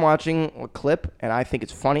 if I'm watching a clip and I think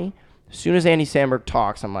it's funny, as soon as Andy Samberg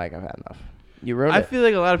talks, I'm like, I've had enough. You ruined it. I feel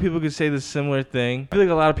like a lot of people could say the similar thing. I feel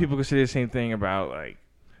like a lot of people could say the same thing about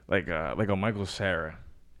like a Michael Cera.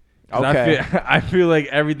 Okay. I feel like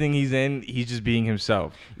everything he's in, he's just being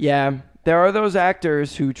himself. Yeah, there are those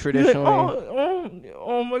actors who traditionally.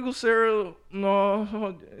 Oh, Michael Cera,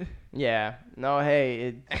 no. Yeah, no,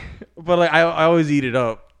 hey. But like, I always eat it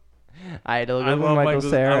up. I had to look at Michael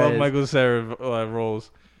Cera. I love Michael Cera roles.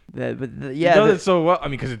 Yeah, he does it so well. I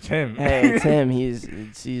mean, because it's him. Hey, it's him. He's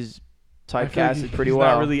typecasted pretty well.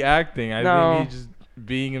 He's not really acting. I think he's just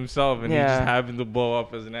being himself, and he Yeah. just happened to blow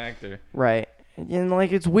up as an actor. Right. And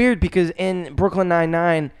like it's weird because in Brooklyn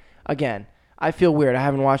Nine-Nine, again, I feel weird. I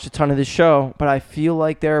haven't watched a ton of this show, but I feel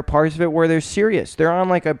like there are parts of it where they're serious. They're on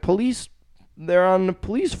the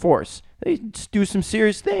police force. They just do some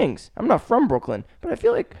serious things. I'm not from Brooklyn, but I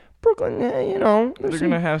feel like Brooklyn, there's They're some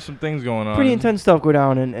gonna have some things going on. pretty intense stuff go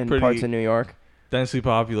down in Pretty parts of New York. densely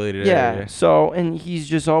populated Yeah. area. So, and he's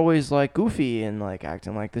just always like goofy and like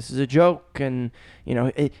acting like this is a joke, and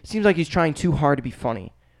it seems like he's trying too hard to be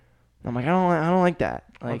funny. I'm like, I don't like that.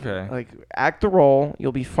 Like, Okay. like act the role.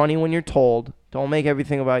 You'll be funny when you're told. Don't make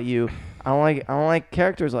everything about you. I don't like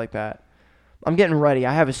characters like that. I'm getting ready.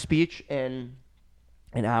 I have a speech in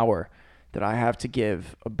an hour that I have to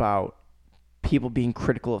give about people being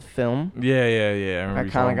critical of film. Yeah. I remember I you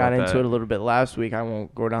kind talking of got about into that. it a little bit last week. I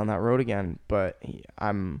won't go down that road again, but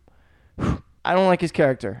I don't like his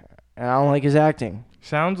character, and I don't like his acting.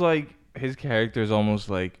 Sounds like his character is almost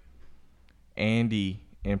like Andy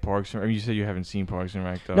in Parks and Rec. You said you haven't seen Parks and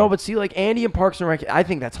Rec, though. No, but see, like Andy and Parks and Rec, I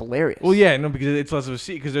think that's hilarious. Well, yeah, no, because it's less of a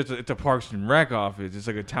seat because it's a Parks and Rec office. It's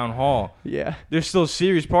like a town hall. Yeah. There's still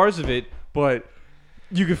serious parts of it, but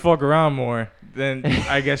you could fuck around more than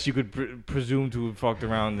I guess you could presume to have fucked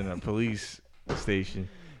around in a police station.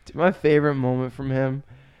 Dude, my favorite moment from him.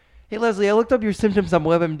 Hey, Leslie, I looked up your symptoms on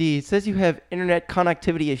WebMD. It says you have internet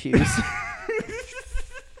connectivity issues.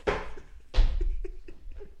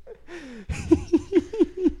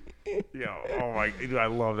 Yo, oh my, dude, I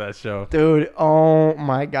love that show. Dude, oh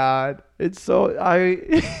my God. It's so,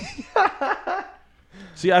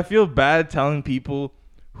 See, I feel bad telling people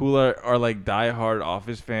who are like diehard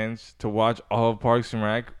Office fans to watch all of Parks and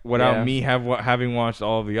Rec without Yeah. me having watched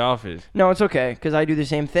all of The Office. No, it's okay, because I do the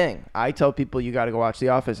same thing. I tell people you got to go watch The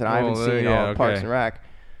Office, and I haven't seen all of Parks and Rec.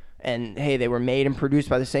 And hey, they were made and produced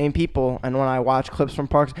by the same people. And when I watch clips from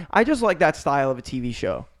Parks, I just like that style of a TV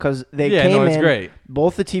show because they came it's in. great.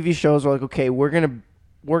 Both the TV shows were like, okay, we're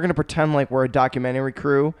gonna pretend like we're a documentary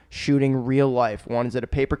crew shooting real life. One is at a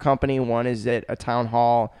paper company. One is at a town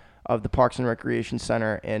hall of the Parks and Recreation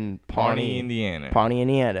Center in Pawnee, Indiana. Pawnee,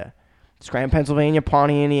 Indiana. Scranton, Pennsylvania,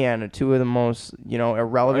 Pawnee, Indiana. Two of the most,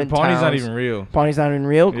 irrelevant And Pawnee's towns. not even real. Pawnee's not even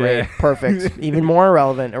real? Great. Yeah. Perfect. Even more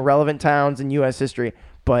irrelevant towns in U.S. history.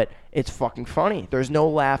 But it's fucking funny. There's no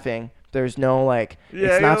laughing. There's no,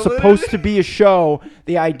 it's not supposed to be a show.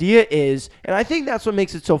 The idea is, and I think that's what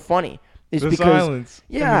makes it so funny, is The because, silence.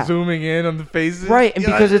 yeah. And the zooming in on the faces. Right, and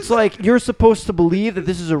Yeah, because it's like you're supposed to believe that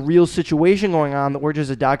this is a real situation going on, that we're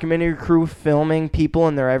just a documentary crew filming people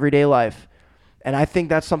in their everyday life. And I think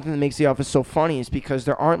that's something that makes The Office so funny, is because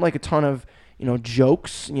there aren't like a ton of,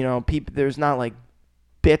 jokes, people, there's not like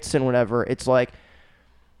bits and whatever. It's like,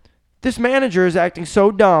 this manager is acting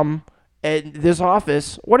so dumb at this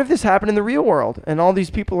office. What if this happened in the real world? And all these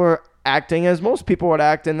people are acting as most people would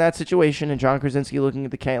act in that situation, and John Krasinski looking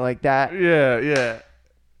at the can like that. Yeah.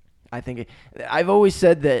 I think I've always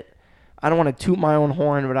said that I don't want to toot my own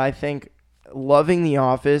horn, but I think loving The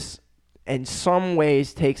Office in some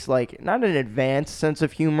ways takes like not an advanced sense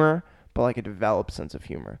of humor, but like a developed sense of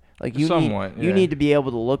humor. Like you Somewhat, need to be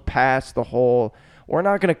able to look past the whole. We're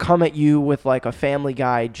not going to come at you with like a Family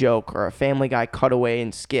Guy joke or a Family Guy cutaway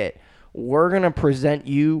and skit. We're going to present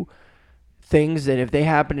you things that if they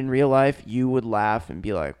happened in real life, you would laugh and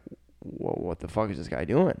be like, whoa, what the fuck is this guy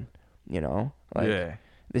doing? Like, Yeah.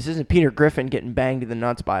 this isn't Peter Griffin getting banged in the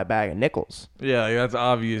nuts by a bag of nickels. Yeah, that's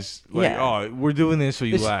obvious. Like, Yeah. oh, we're doing this so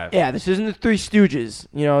you laugh. Yeah, this isn't the Three Stooges.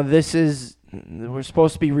 This is, we're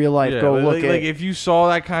supposed to be real life. Yeah, Go like, look like, at like if you saw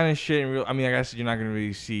that kind of shit in real, I mean, I guess you're not gonna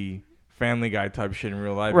really see Family Guy type shit in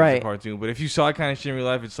real life. Right. It's a cartoon, but if you saw that kind of shit in real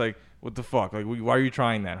life, it's like, what the fuck? Like, why are you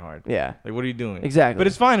trying that hard? Yeah. Like, what are you doing? Exactly. But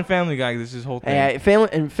it's fine in Family Guy. This is his whole thing.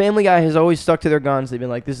 Family Guy has always stuck to their guns. They've been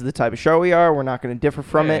like, this is the type of show we are. We're not going to differ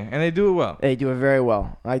from Yeah, it. and they do it well. They do it very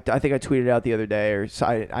well. I think I tweeted out the other day, or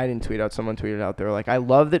I didn't tweet out. Someone tweeted out. They were like, I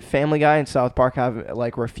love that Family Guy and South Park have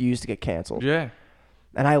like refused to get canceled. Yeah.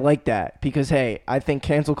 And I like that because, hey, I think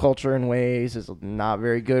cancel culture in ways is not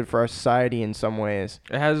very good for our society in some ways.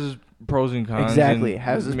 It has its pros and cons. Exactly. And It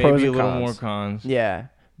has its maybe pros a and little cons. more cons. Yeah.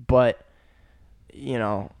 But,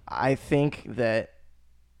 I think that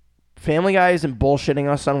Family Guy isn't bullshitting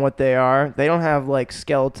us on what they are. They don't have, like,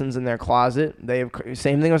 skeletons in their closet.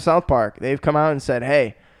 Same thing with South Park. They've come out and said,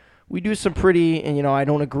 hey, we do some pretty, and, I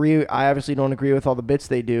obviously don't agree with all the bits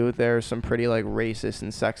they do. There's some pretty, like, racist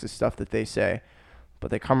and sexist stuff that they say. But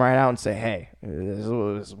they come right out and say, hey, this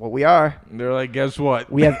is what we are. They're like, guess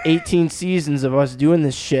what? We have 18 seasons of us doing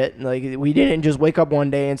this shit. Like, we didn't just wake up one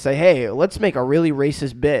day and say, hey, let's make a really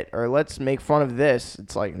racist bit or let's make fun of this.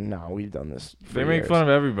 It's like, no, we've done this for They make years. fun of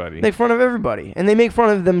everybody. Make fun of everybody. And they make fun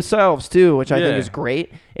of themselves, too, which I think Yeah. is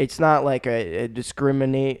great. It's not like a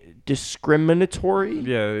discriminatory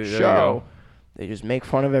Yeah, there you show. go. They just make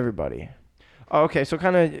fun of everybody. Okay, so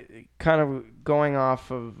kind of going off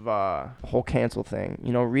of the whole cancel thing.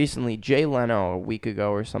 You know, recently Jay Leno, a week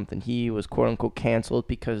ago or something, he was quote unquote canceled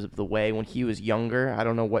because of the way when he was younger. I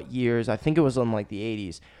don't know what years. I think it was in like the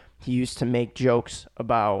 80s. He used to make jokes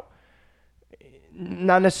about,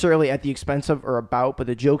 not necessarily at the expense of or about, but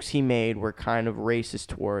the jokes he made were kind of racist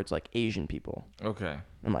towards like Asian people. Okay.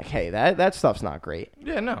 I'm like, hey, that stuff's not great.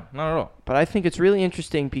 Yeah, no, not at all. But I think it's really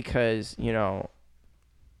interesting because, you know,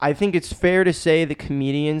 I think it's fair to say that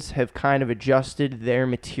comedians have kind of adjusted their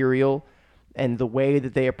material and the way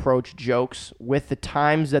that they approach jokes with the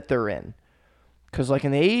times that they're in. Because, like,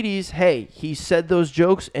 in the 80s, hey, he said those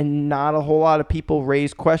jokes and not a whole lot of people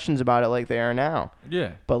raised questions about it like they are now.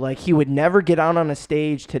 Yeah. But, like, he would never get out on a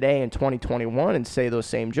stage today in 2021 and say those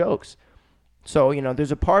same jokes. So, you know,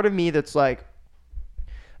 there's a part of me that's like,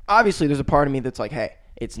 obviously there's a part of me that's like, hey,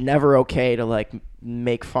 it's never okay to like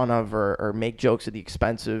make fun of or make jokes at the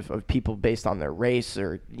expense of people based on their race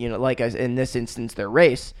or, you know, like as in this instance, their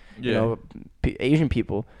race, you Yeah. know, Asian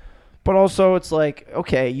people. But also it's like,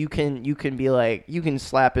 okay, you can be like, you can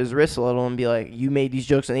slap his wrist a little and be like, you made these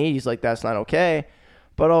jokes in the 80s, like that's not okay.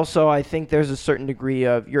 But also I think there's a certain degree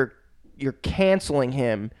of you're canceling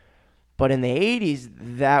him. But in the 80s,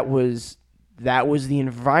 that was the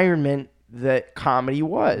environment that comedy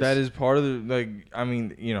was. That is part of the, like, I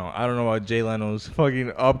mean, you know, I don't know about Jay Leno's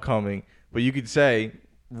fucking upcoming, but you could say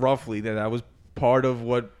roughly that was part of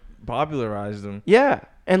what popularized him. Yeah.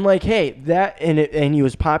 And like, hey, and he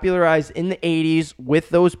was popularized in the 80s with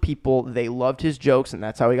those people. They loved his jokes, and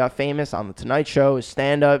that's how he got famous on The Tonight Show, his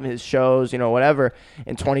stand-up, his shows, you know, whatever.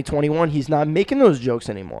 In 2021, he's not making those jokes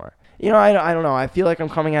anymore. You know, I don't know. I feel like I'm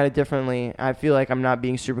coming at it differently. I feel like I'm not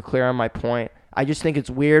being super clear on my point. I just think it's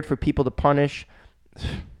weird for people to punish.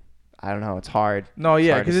 I don't know. It's hard. No, It's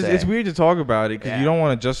yeah, hard to because say. it's weird to talk about it because Yeah. you don't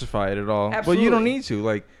want to justify it at all. But Absolutely. you don't need to.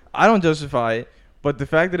 Like, I don't justify it, but the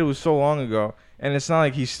fact that it was so long ago, and it's not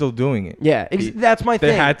like he's still doing it. Yeah, that's my They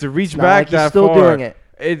thing. had to reach It's not back like he's that still far. doing it.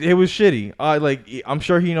 It was shitty. I'm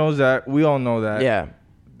sure he knows that. We all know that. Yeah,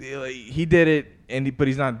 Like, he did it, but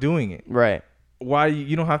he's not doing it. right. Why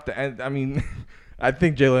you don't have to end? I mean, I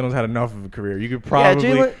think Jay Leno's had enough of a career. You could probably, Jay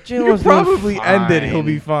you Leno's could probably doing end it. He'll fine.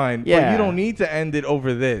 be fine. But Yeah. you don't need to end it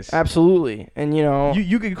over this. Absolutely. And, you know,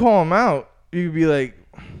 You could call him out. You could be like,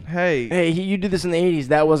 hey, hey, you did this in the 80s.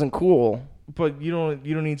 That wasn't cool. but you don't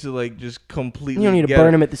need to like just completely. You don't need to get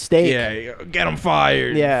burn him at the stake. Yeah, get him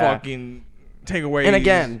fired. Yeah. Fucking take away. And his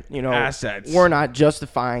again, you know, assets. we're not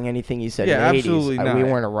justifying anything he said Yeah, in the absolutely 80s. not.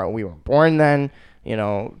 We weren't born then. You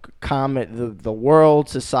know, the world,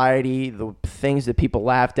 society, the things that people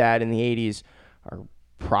laughed at in the 80s are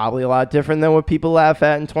probably a lot different than what people laugh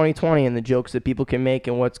at in 2020, and the jokes that people can make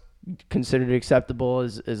and what's considered acceptable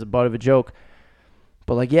is a butt of a joke.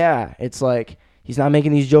 But like, yeah, it's like he's not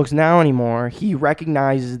making these jokes now anymore. He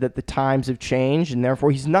recognizes that the times have changed, and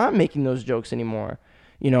therefore he's not making those jokes anymore.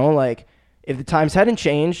 You know, like, if the times hadn't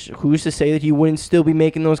changed, who's to say that he wouldn't still be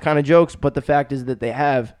making those kind of jokes? But the fact is that they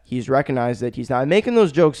have. He's recognized that he's not making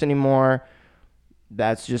those jokes anymore.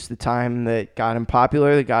 That's just the time that got him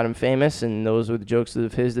popular, that got him famous, and those were the jokes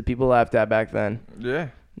of his that people laughed at back then. Yeah.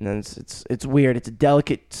 And then it's weird. It's a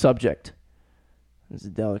delicate subject. It's a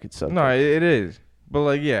delicate subject. No, it is. But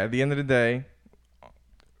like, yeah, at the end of the day,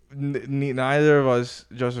 neither of us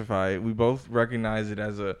justify it. We both recognize it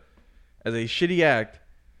as a shitty act.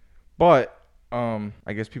 But I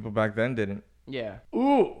guess people back then didn't. Yeah.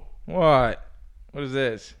 Ooh. What? What is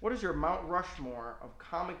this? What is your Mount Rushmore of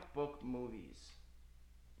comic book movies?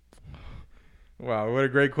 Wow, what a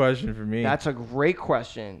great question for me. That's a great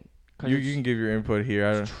question. 'Cause You it's can give your input here.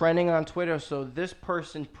 I don't. trending on Twitter. So this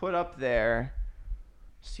person put up there.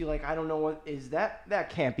 See, like, I don't know what is that. That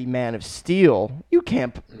can't be Man of Steel. You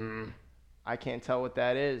can't. I can't tell what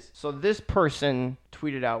that is. So this person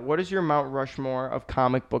tweeted out, "What is your Mount Rushmore of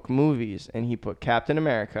comic book movies?" And he put Captain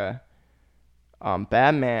America,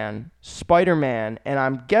 Batman, Spider-Man, and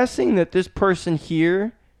I'm guessing that this person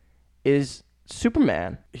here is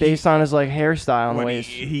Superman based on his like hairstyle and the When way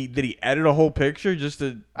he did he edit a whole picture just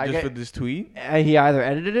for this tweet? he either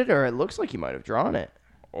edited it or it looks like he might have drawn it.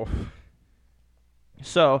 Oh.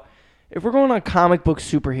 So, if we're going on comic book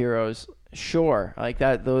superheroes, sure, like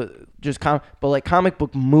that. But like comic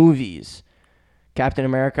book movies, Captain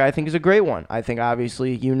America, I think, is a great one. I think,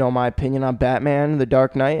 obviously, you know my opinion on Batman, The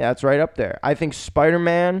Dark Knight. That's right up there. I think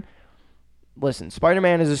Spider-Man... Listen,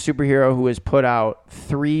 Spider-Man is a superhero who has put out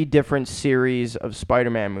 3 different series of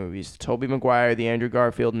Spider-Man movies. The Tobey Maguire, the Andrew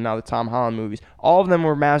Garfield, and now the Tom Holland movies. All of them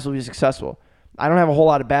were massively successful. I don't have a whole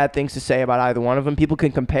lot of bad things to say about either one of them. People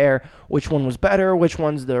can compare which one was better, which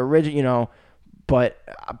one's the original, you know. But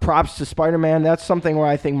props to Spider-Man. That's something where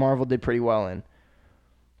I think Marvel did pretty well in.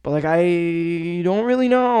 But, like, I don't really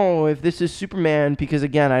know if this is Superman because,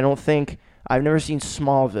 again, I've never seen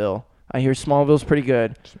Smallville. I hear Smallville's pretty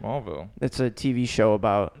good. Smallville. It's a TV show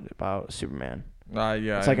about Superman.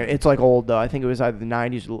 Yeah. It's like old though. I think it was either the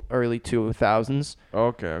 90s or early 2000s.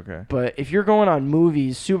 Okay. But if you're going on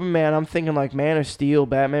movies, Superman, I'm thinking like Man of Steel,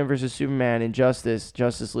 Batman versus Superman, Injustice,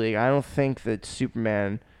 Justice League. I don't think that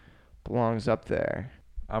Superman belongs up there.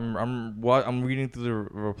 I'm reading through the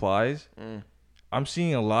replies. I'm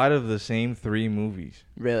seeing a lot of the same 3 movies.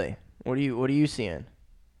 Really? What are you seeing?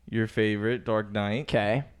 Your favorite, Dark Knight.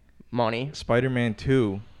 Okay. Money. Spider-Man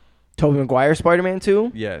 2. Tobey Maguire Spider-Man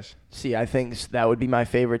 2? Yes. See, I think that would be my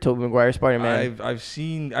favorite Tobey Maguire Spider-Man. I've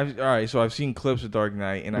seen clips of Dark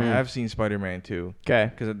Knight and I have seen Spider-Man 2.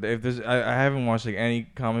 Okay. Because I haven't watched like any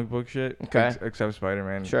comic book shit. Okay. Except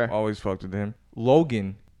Spider-Man. Sure. Always fucked with him.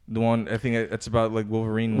 Logan, the one I think it's about like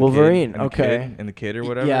Wolverine. Wolverine. Okay. And the kid or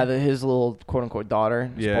whatever. Yeah, his little quote unquote daughter.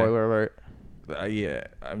 Yeah. Spoiler alert. Yeah.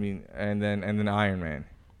 I mean, and then Iron Man.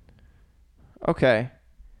 Okay.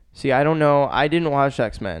 See, I don't know. I didn't watch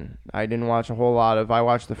X-Men. I didn't watch a whole lot of... I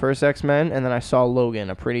watched the first X-Men, and then I saw Logan,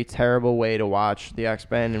 a pretty terrible way to watch the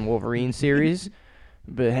X-Men and Wolverine series.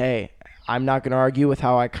 But hey, I'm not going to argue with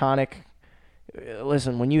how iconic...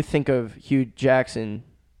 Listen, when you think of Hugh Jackson...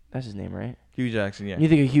 That's his name, right? Hugh Jackson, yeah. When you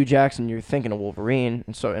think of Hugh Jackson, you're thinking of Wolverine,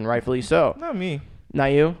 and rightfully so. Not me. Not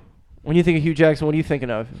you? When you think of Hugh Jackson, what are you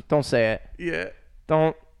thinking of? Don't say it. Yeah.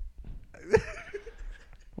 Don't...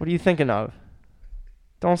 What are you thinking of?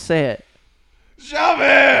 Don't say it. Shove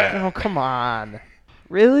it! Oh, come on.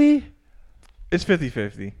 Really? It's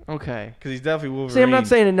 50-50. Okay. Because he's definitely Wolverine. See, I'm not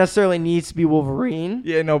saying it necessarily needs to be Wolverine.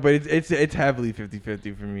 Yeah, no, but it's heavily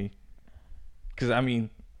 50-50 for me. Because, I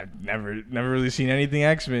mean, I've never really seen anything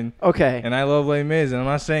X-Men. Okay. And I love Les Mis, and I'm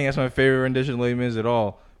not saying that's my favorite rendition of Les Mis at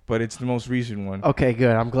all, but it's the most recent one. Okay,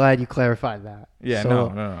 good. I'm glad you clarified that. Yeah, So-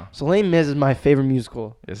 no. So Les Mis is my favorite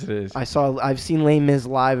musical. Yes, it is. I've seen Les Mis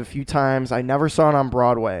live a few times. I never saw it on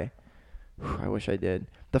Broadway. I wish I did.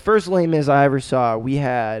 The first Les Mis I ever saw,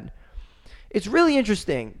 it's really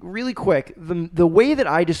interesting. Really quick, the way that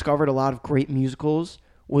I discovered a lot of great musicals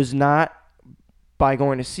was not by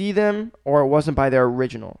going to see them, or it wasn't by their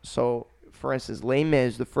original. So, for instance, Les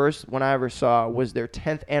Mis, the first one I ever saw was their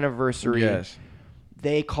 10th anniversary. Yes.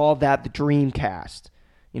 They called that the Dreamcast.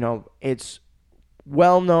 You know, it's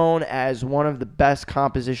well known as one of the best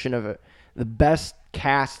the best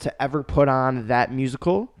cast to ever put on that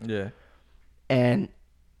musical. Yeah. And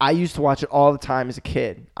I used to watch it all the time as a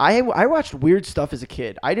kid. I watched weird stuff as a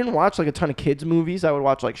kid. I didn't watch like a ton of kids movies. I would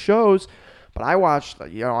watch like shows, but I watched,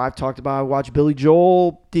 I've talked about, I watched Billy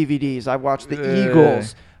Joel DVDs. I watched the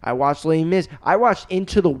Eagles. I watched Les Mis. I watched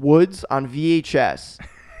Into the Woods on VHS.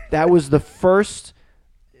 That was the first,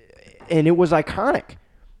 and it was iconic.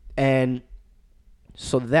 And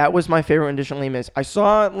so that was my favorite rendition of Les Mis. I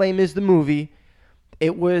saw Les Mis the movie.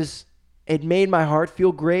 It made my heart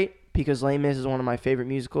feel great because Les Mis is one of my favorite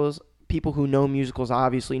musicals. People who know musicals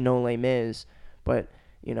obviously know Les Mis, but,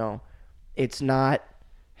 it's not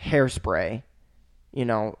Hairspray.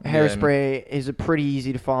 Hairspray is a pretty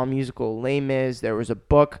easy to follow musical. Les Mis, there was a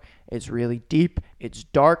book. It's really deep. It's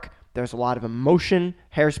dark. There's a lot of emotion.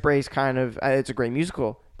 Hairspray's it's a great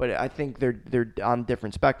musical, but I think they're on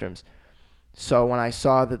different spectrums. So when I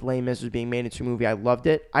saw that Les Mis was being made into a movie, I loved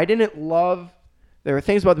it. There were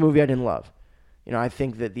things about the movie I didn't love. I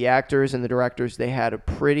think that the actors and the directors, they had a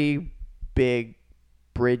pretty big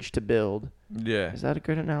bridge to build. Yeah. Is that a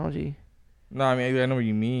good analogy? No, I mean, I know what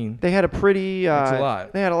you mean. They had a pretty... It's a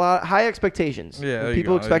lot. They had a lot high expectations. Yeah, there you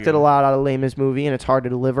People go, expected a lot out of Les Mis movie, and it's hard to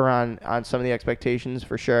deliver on some of the expectations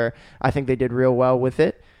for sure. I think they did real well with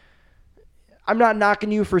it. I'm not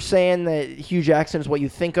knocking you for saying that Hugh Jackson is what you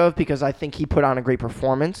think of, because I think he put on a great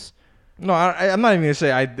performance. No, I'm not even going to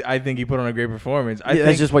say I think he put on a great performance.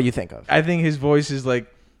 That's just what you think of. I think his voice is,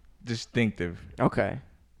 like, distinctive. Okay.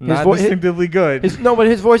 Not distinctively good. But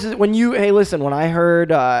his voice is... When I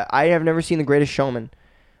heard... I have never seen The Greatest Showman.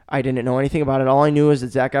 I didn't know anything about it. All I knew is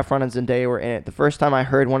that Zac Efron and Zendaya were in it. The first time I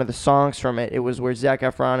heard one of the songs from it, it was where Zac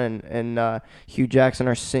Efron and Hugh Jackson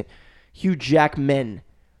are Hugh Jackman.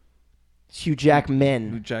 Hugh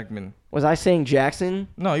Jackman. Hugh Jackman. Was I saying Jackson?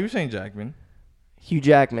 No, you were saying Jackman. Hugh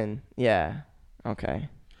Jackman. Yeah. Okay.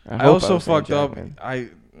 I hope also was saying fucked up.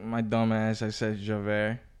 Jackman. My dumb ass. I said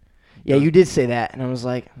Javert. Yeah, you did say that, and I was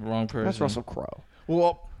like, Wrong person. that's Russell Crowe.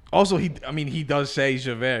 Well, also he does say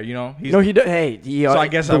Javert. You know. No, he does. Hey, So I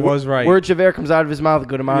guess I was right. Word Javert comes out of his mouth a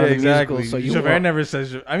good amount Yeah, of the exactly. musical. So you Javert won't. never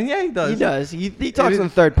says. I mean, yeah, he does. He does. He talks in the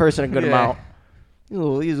third person a good Yeah. amount.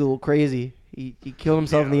 He's a little crazy. He killed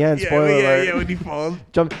himself in the end. Spoiler alert. Yeah, when he falls.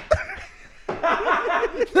 Jumped.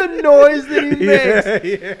 The noise that he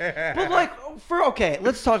makes. Yeah. But like, okay,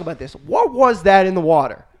 let's talk about this. What was that in the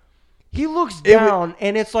water? He looks down,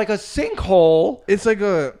 and it's like a sinkhole. It's like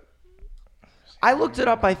a I looked it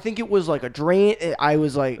up. I think it was like a drain. I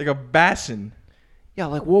was like a basin. yeah,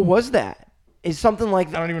 like what was that? Is something like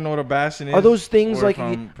I that? don't even know what a basin is. Are those things or like if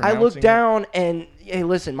I'm I looked pronouncing it. down and hey,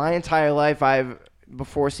 listen, my entire life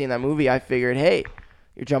before seeing that movie, I figured, hey,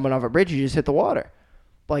 you're jumping off a bridge, you just hit the water.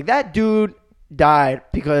 But like that dude died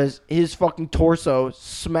because his fucking torso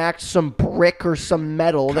smacked some brick or some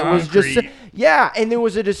metal that was just Concrete. yeah, and there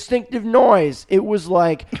was a distinctive noise. It was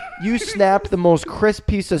like you snapped the most crisp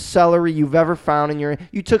piece of celery you've ever found in your.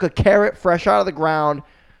 You took a carrot fresh out of the ground,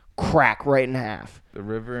 crack right in half. The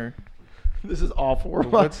river. This is awful.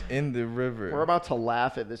 What's in the river? We're about to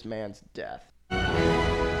laugh at this man's death.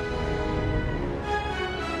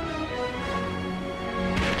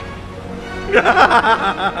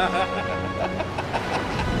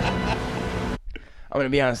 I'm gonna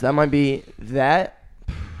be honest. That might be that.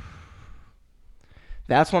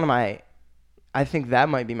 That's one of my. I think that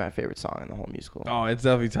might be my favorite song in the whole musical. Oh, it's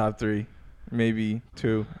definitely top 3, maybe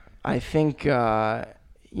 2. I think you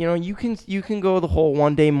can go the whole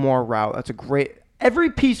One Day More route. That's a great. Every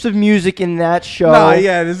piece of music in that show. Nah,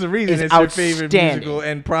 yeah, there's a reason is it's your favorite outstanding. musical,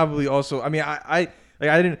 and probably also. I mean, I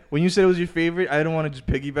didn't. When you said it was your favorite, I didn't want to just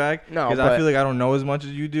piggyback. No, because I feel like I don't know as much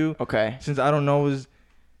as you do. Okay. Since I don't know as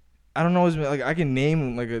like I can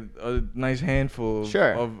name like a nice handful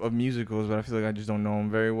Sure. of musicals, but I feel like I just don't know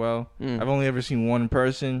them very well. Mm. I've only ever seen one in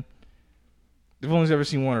person. I've only ever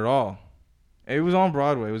seen one at all. It was on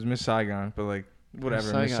Broadway. It was Miss Saigon, but like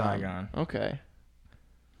whatever, Miss Saigon. Okay.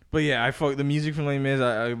 But yeah, the music from Les Mis.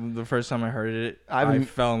 I the first time I heard it, I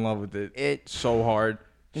fell in love with it. It's So hard,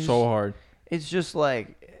 so hard. It's just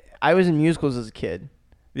like I was in musicals as a kid.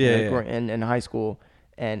 Yeah, like, in high school,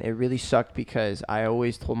 and it really sucked because I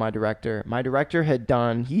always told my director. My director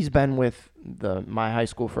he's been with my high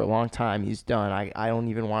school for a long time. He's done. I don't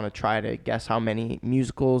even want to try to guess how many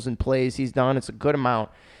musicals and plays he's done. It's a good amount,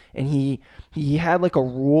 and he had like a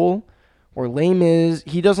rule where Les Mis,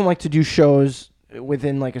 he doesn't like to do shows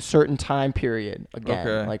within like a certain time period again,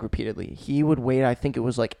 Okay. like repeatedly. He would wait. I think it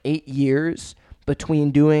was like 8 years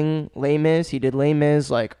between doing Les Mis. He did Les Mis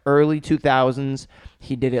like early 2000s.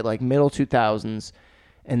 He did it like middle 2000s.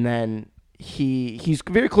 And then he's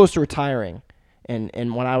very close to retiring. And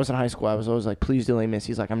when I was in high school, I was always like, please do Les Mis.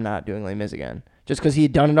 He's like, I'm not doing Les Mis again. Just because he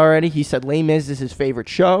had done it already. He said Les Mis is his favorite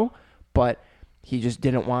show, but he just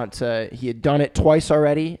didn't want to. He had done it twice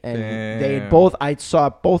already. And they had both. I saw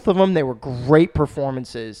both of them. They were great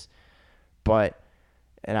performances.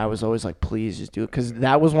 And I was always like, please just do it. Because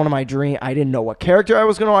that was one of my dreams. I didn't know what character I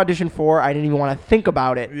was going to audition for. I didn't even want to think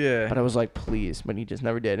about it. Yeah. But I was like, please. But he just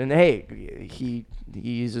never did. And hey,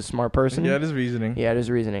 he's a smart person. Yeah, his reasoning. He had his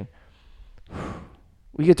reasoning.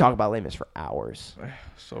 We could talk about Les Mis for hours.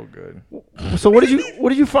 So good. So what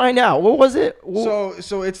did you find out? What was it?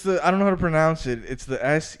 So it's the, I don't know how to pronounce it. It's the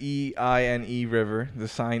Seine River, the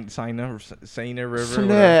Seine River.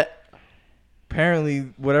 whatever. Apparently,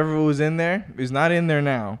 whatever was in there is not in there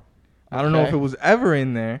now. I don't know if Okay. it was ever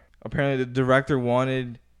in there. Apparently, the director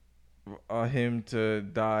wanted him to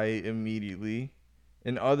die immediately.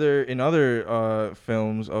 In other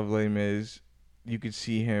films of Les Mis, you could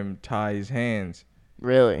see him tie his hands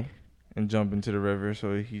Really? and jump into the river.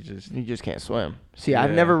 So You just can't swim. See, Yeah.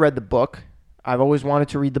 I've never read the book. I've always wanted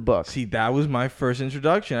to read the book. See, that was my first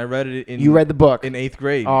introduction. I read it in. You read the book. in 8th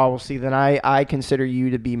grade. Oh, well, see, then I consider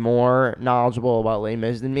you to be more knowledgeable about Les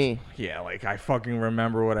Mis than me. Yeah, like I fucking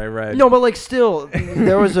remember what I read. No, but like still,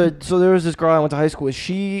 there was this girl I went to high school with.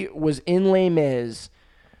 She was in Les Mis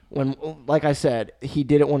when, like I said, he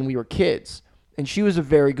did it when we were kids, and she was a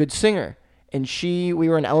very good singer. And we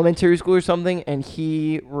were in elementary school or something, and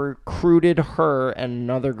he recruited her and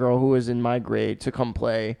another girl who was in my grade to come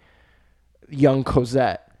play young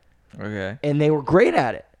Cosette. Okay. And they were great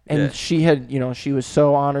at it. And Yeah. she had, she was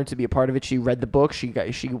so honored to be a part of it. She read the book. She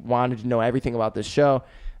wanted to know everything about this show.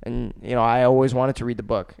 And, I always wanted to read the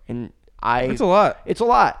book. And It's a lot. It's a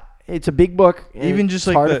lot. It's a big book. and Even just it's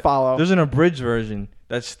like hard to follow. There's an abridged version.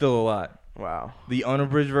 That's still a lot. Wow. The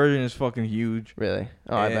unabridged version is fucking huge. Really?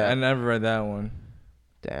 Oh, I Yeah, bet. I never read that one.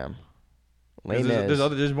 Damn. Les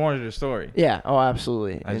There's more to the story. Yeah. Oh,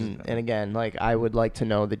 absolutely. I just- And again, like I would like to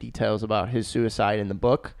know the details about his suicide in the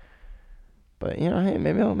book. But hey,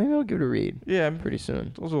 maybe I'll give it a read. Yeah, Pretty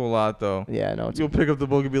soon. those are a lot though. Yeah. No. You'll pick up the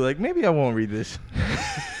book and be like, maybe I won't read this.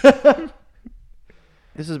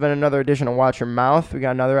 This has been another edition of Watch Your Mouth. We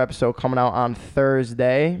got another episode coming out on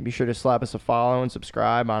Thursday. Be sure to slap us a follow and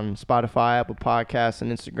subscribe on Spotify, Apple Podcasts,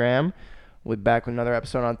 and Instagram. We'll be back with another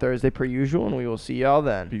episode on Thursday per usual, and we will see y'all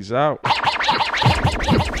then. Peace out. Now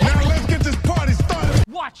let's get this party started.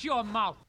 Watch your mouth.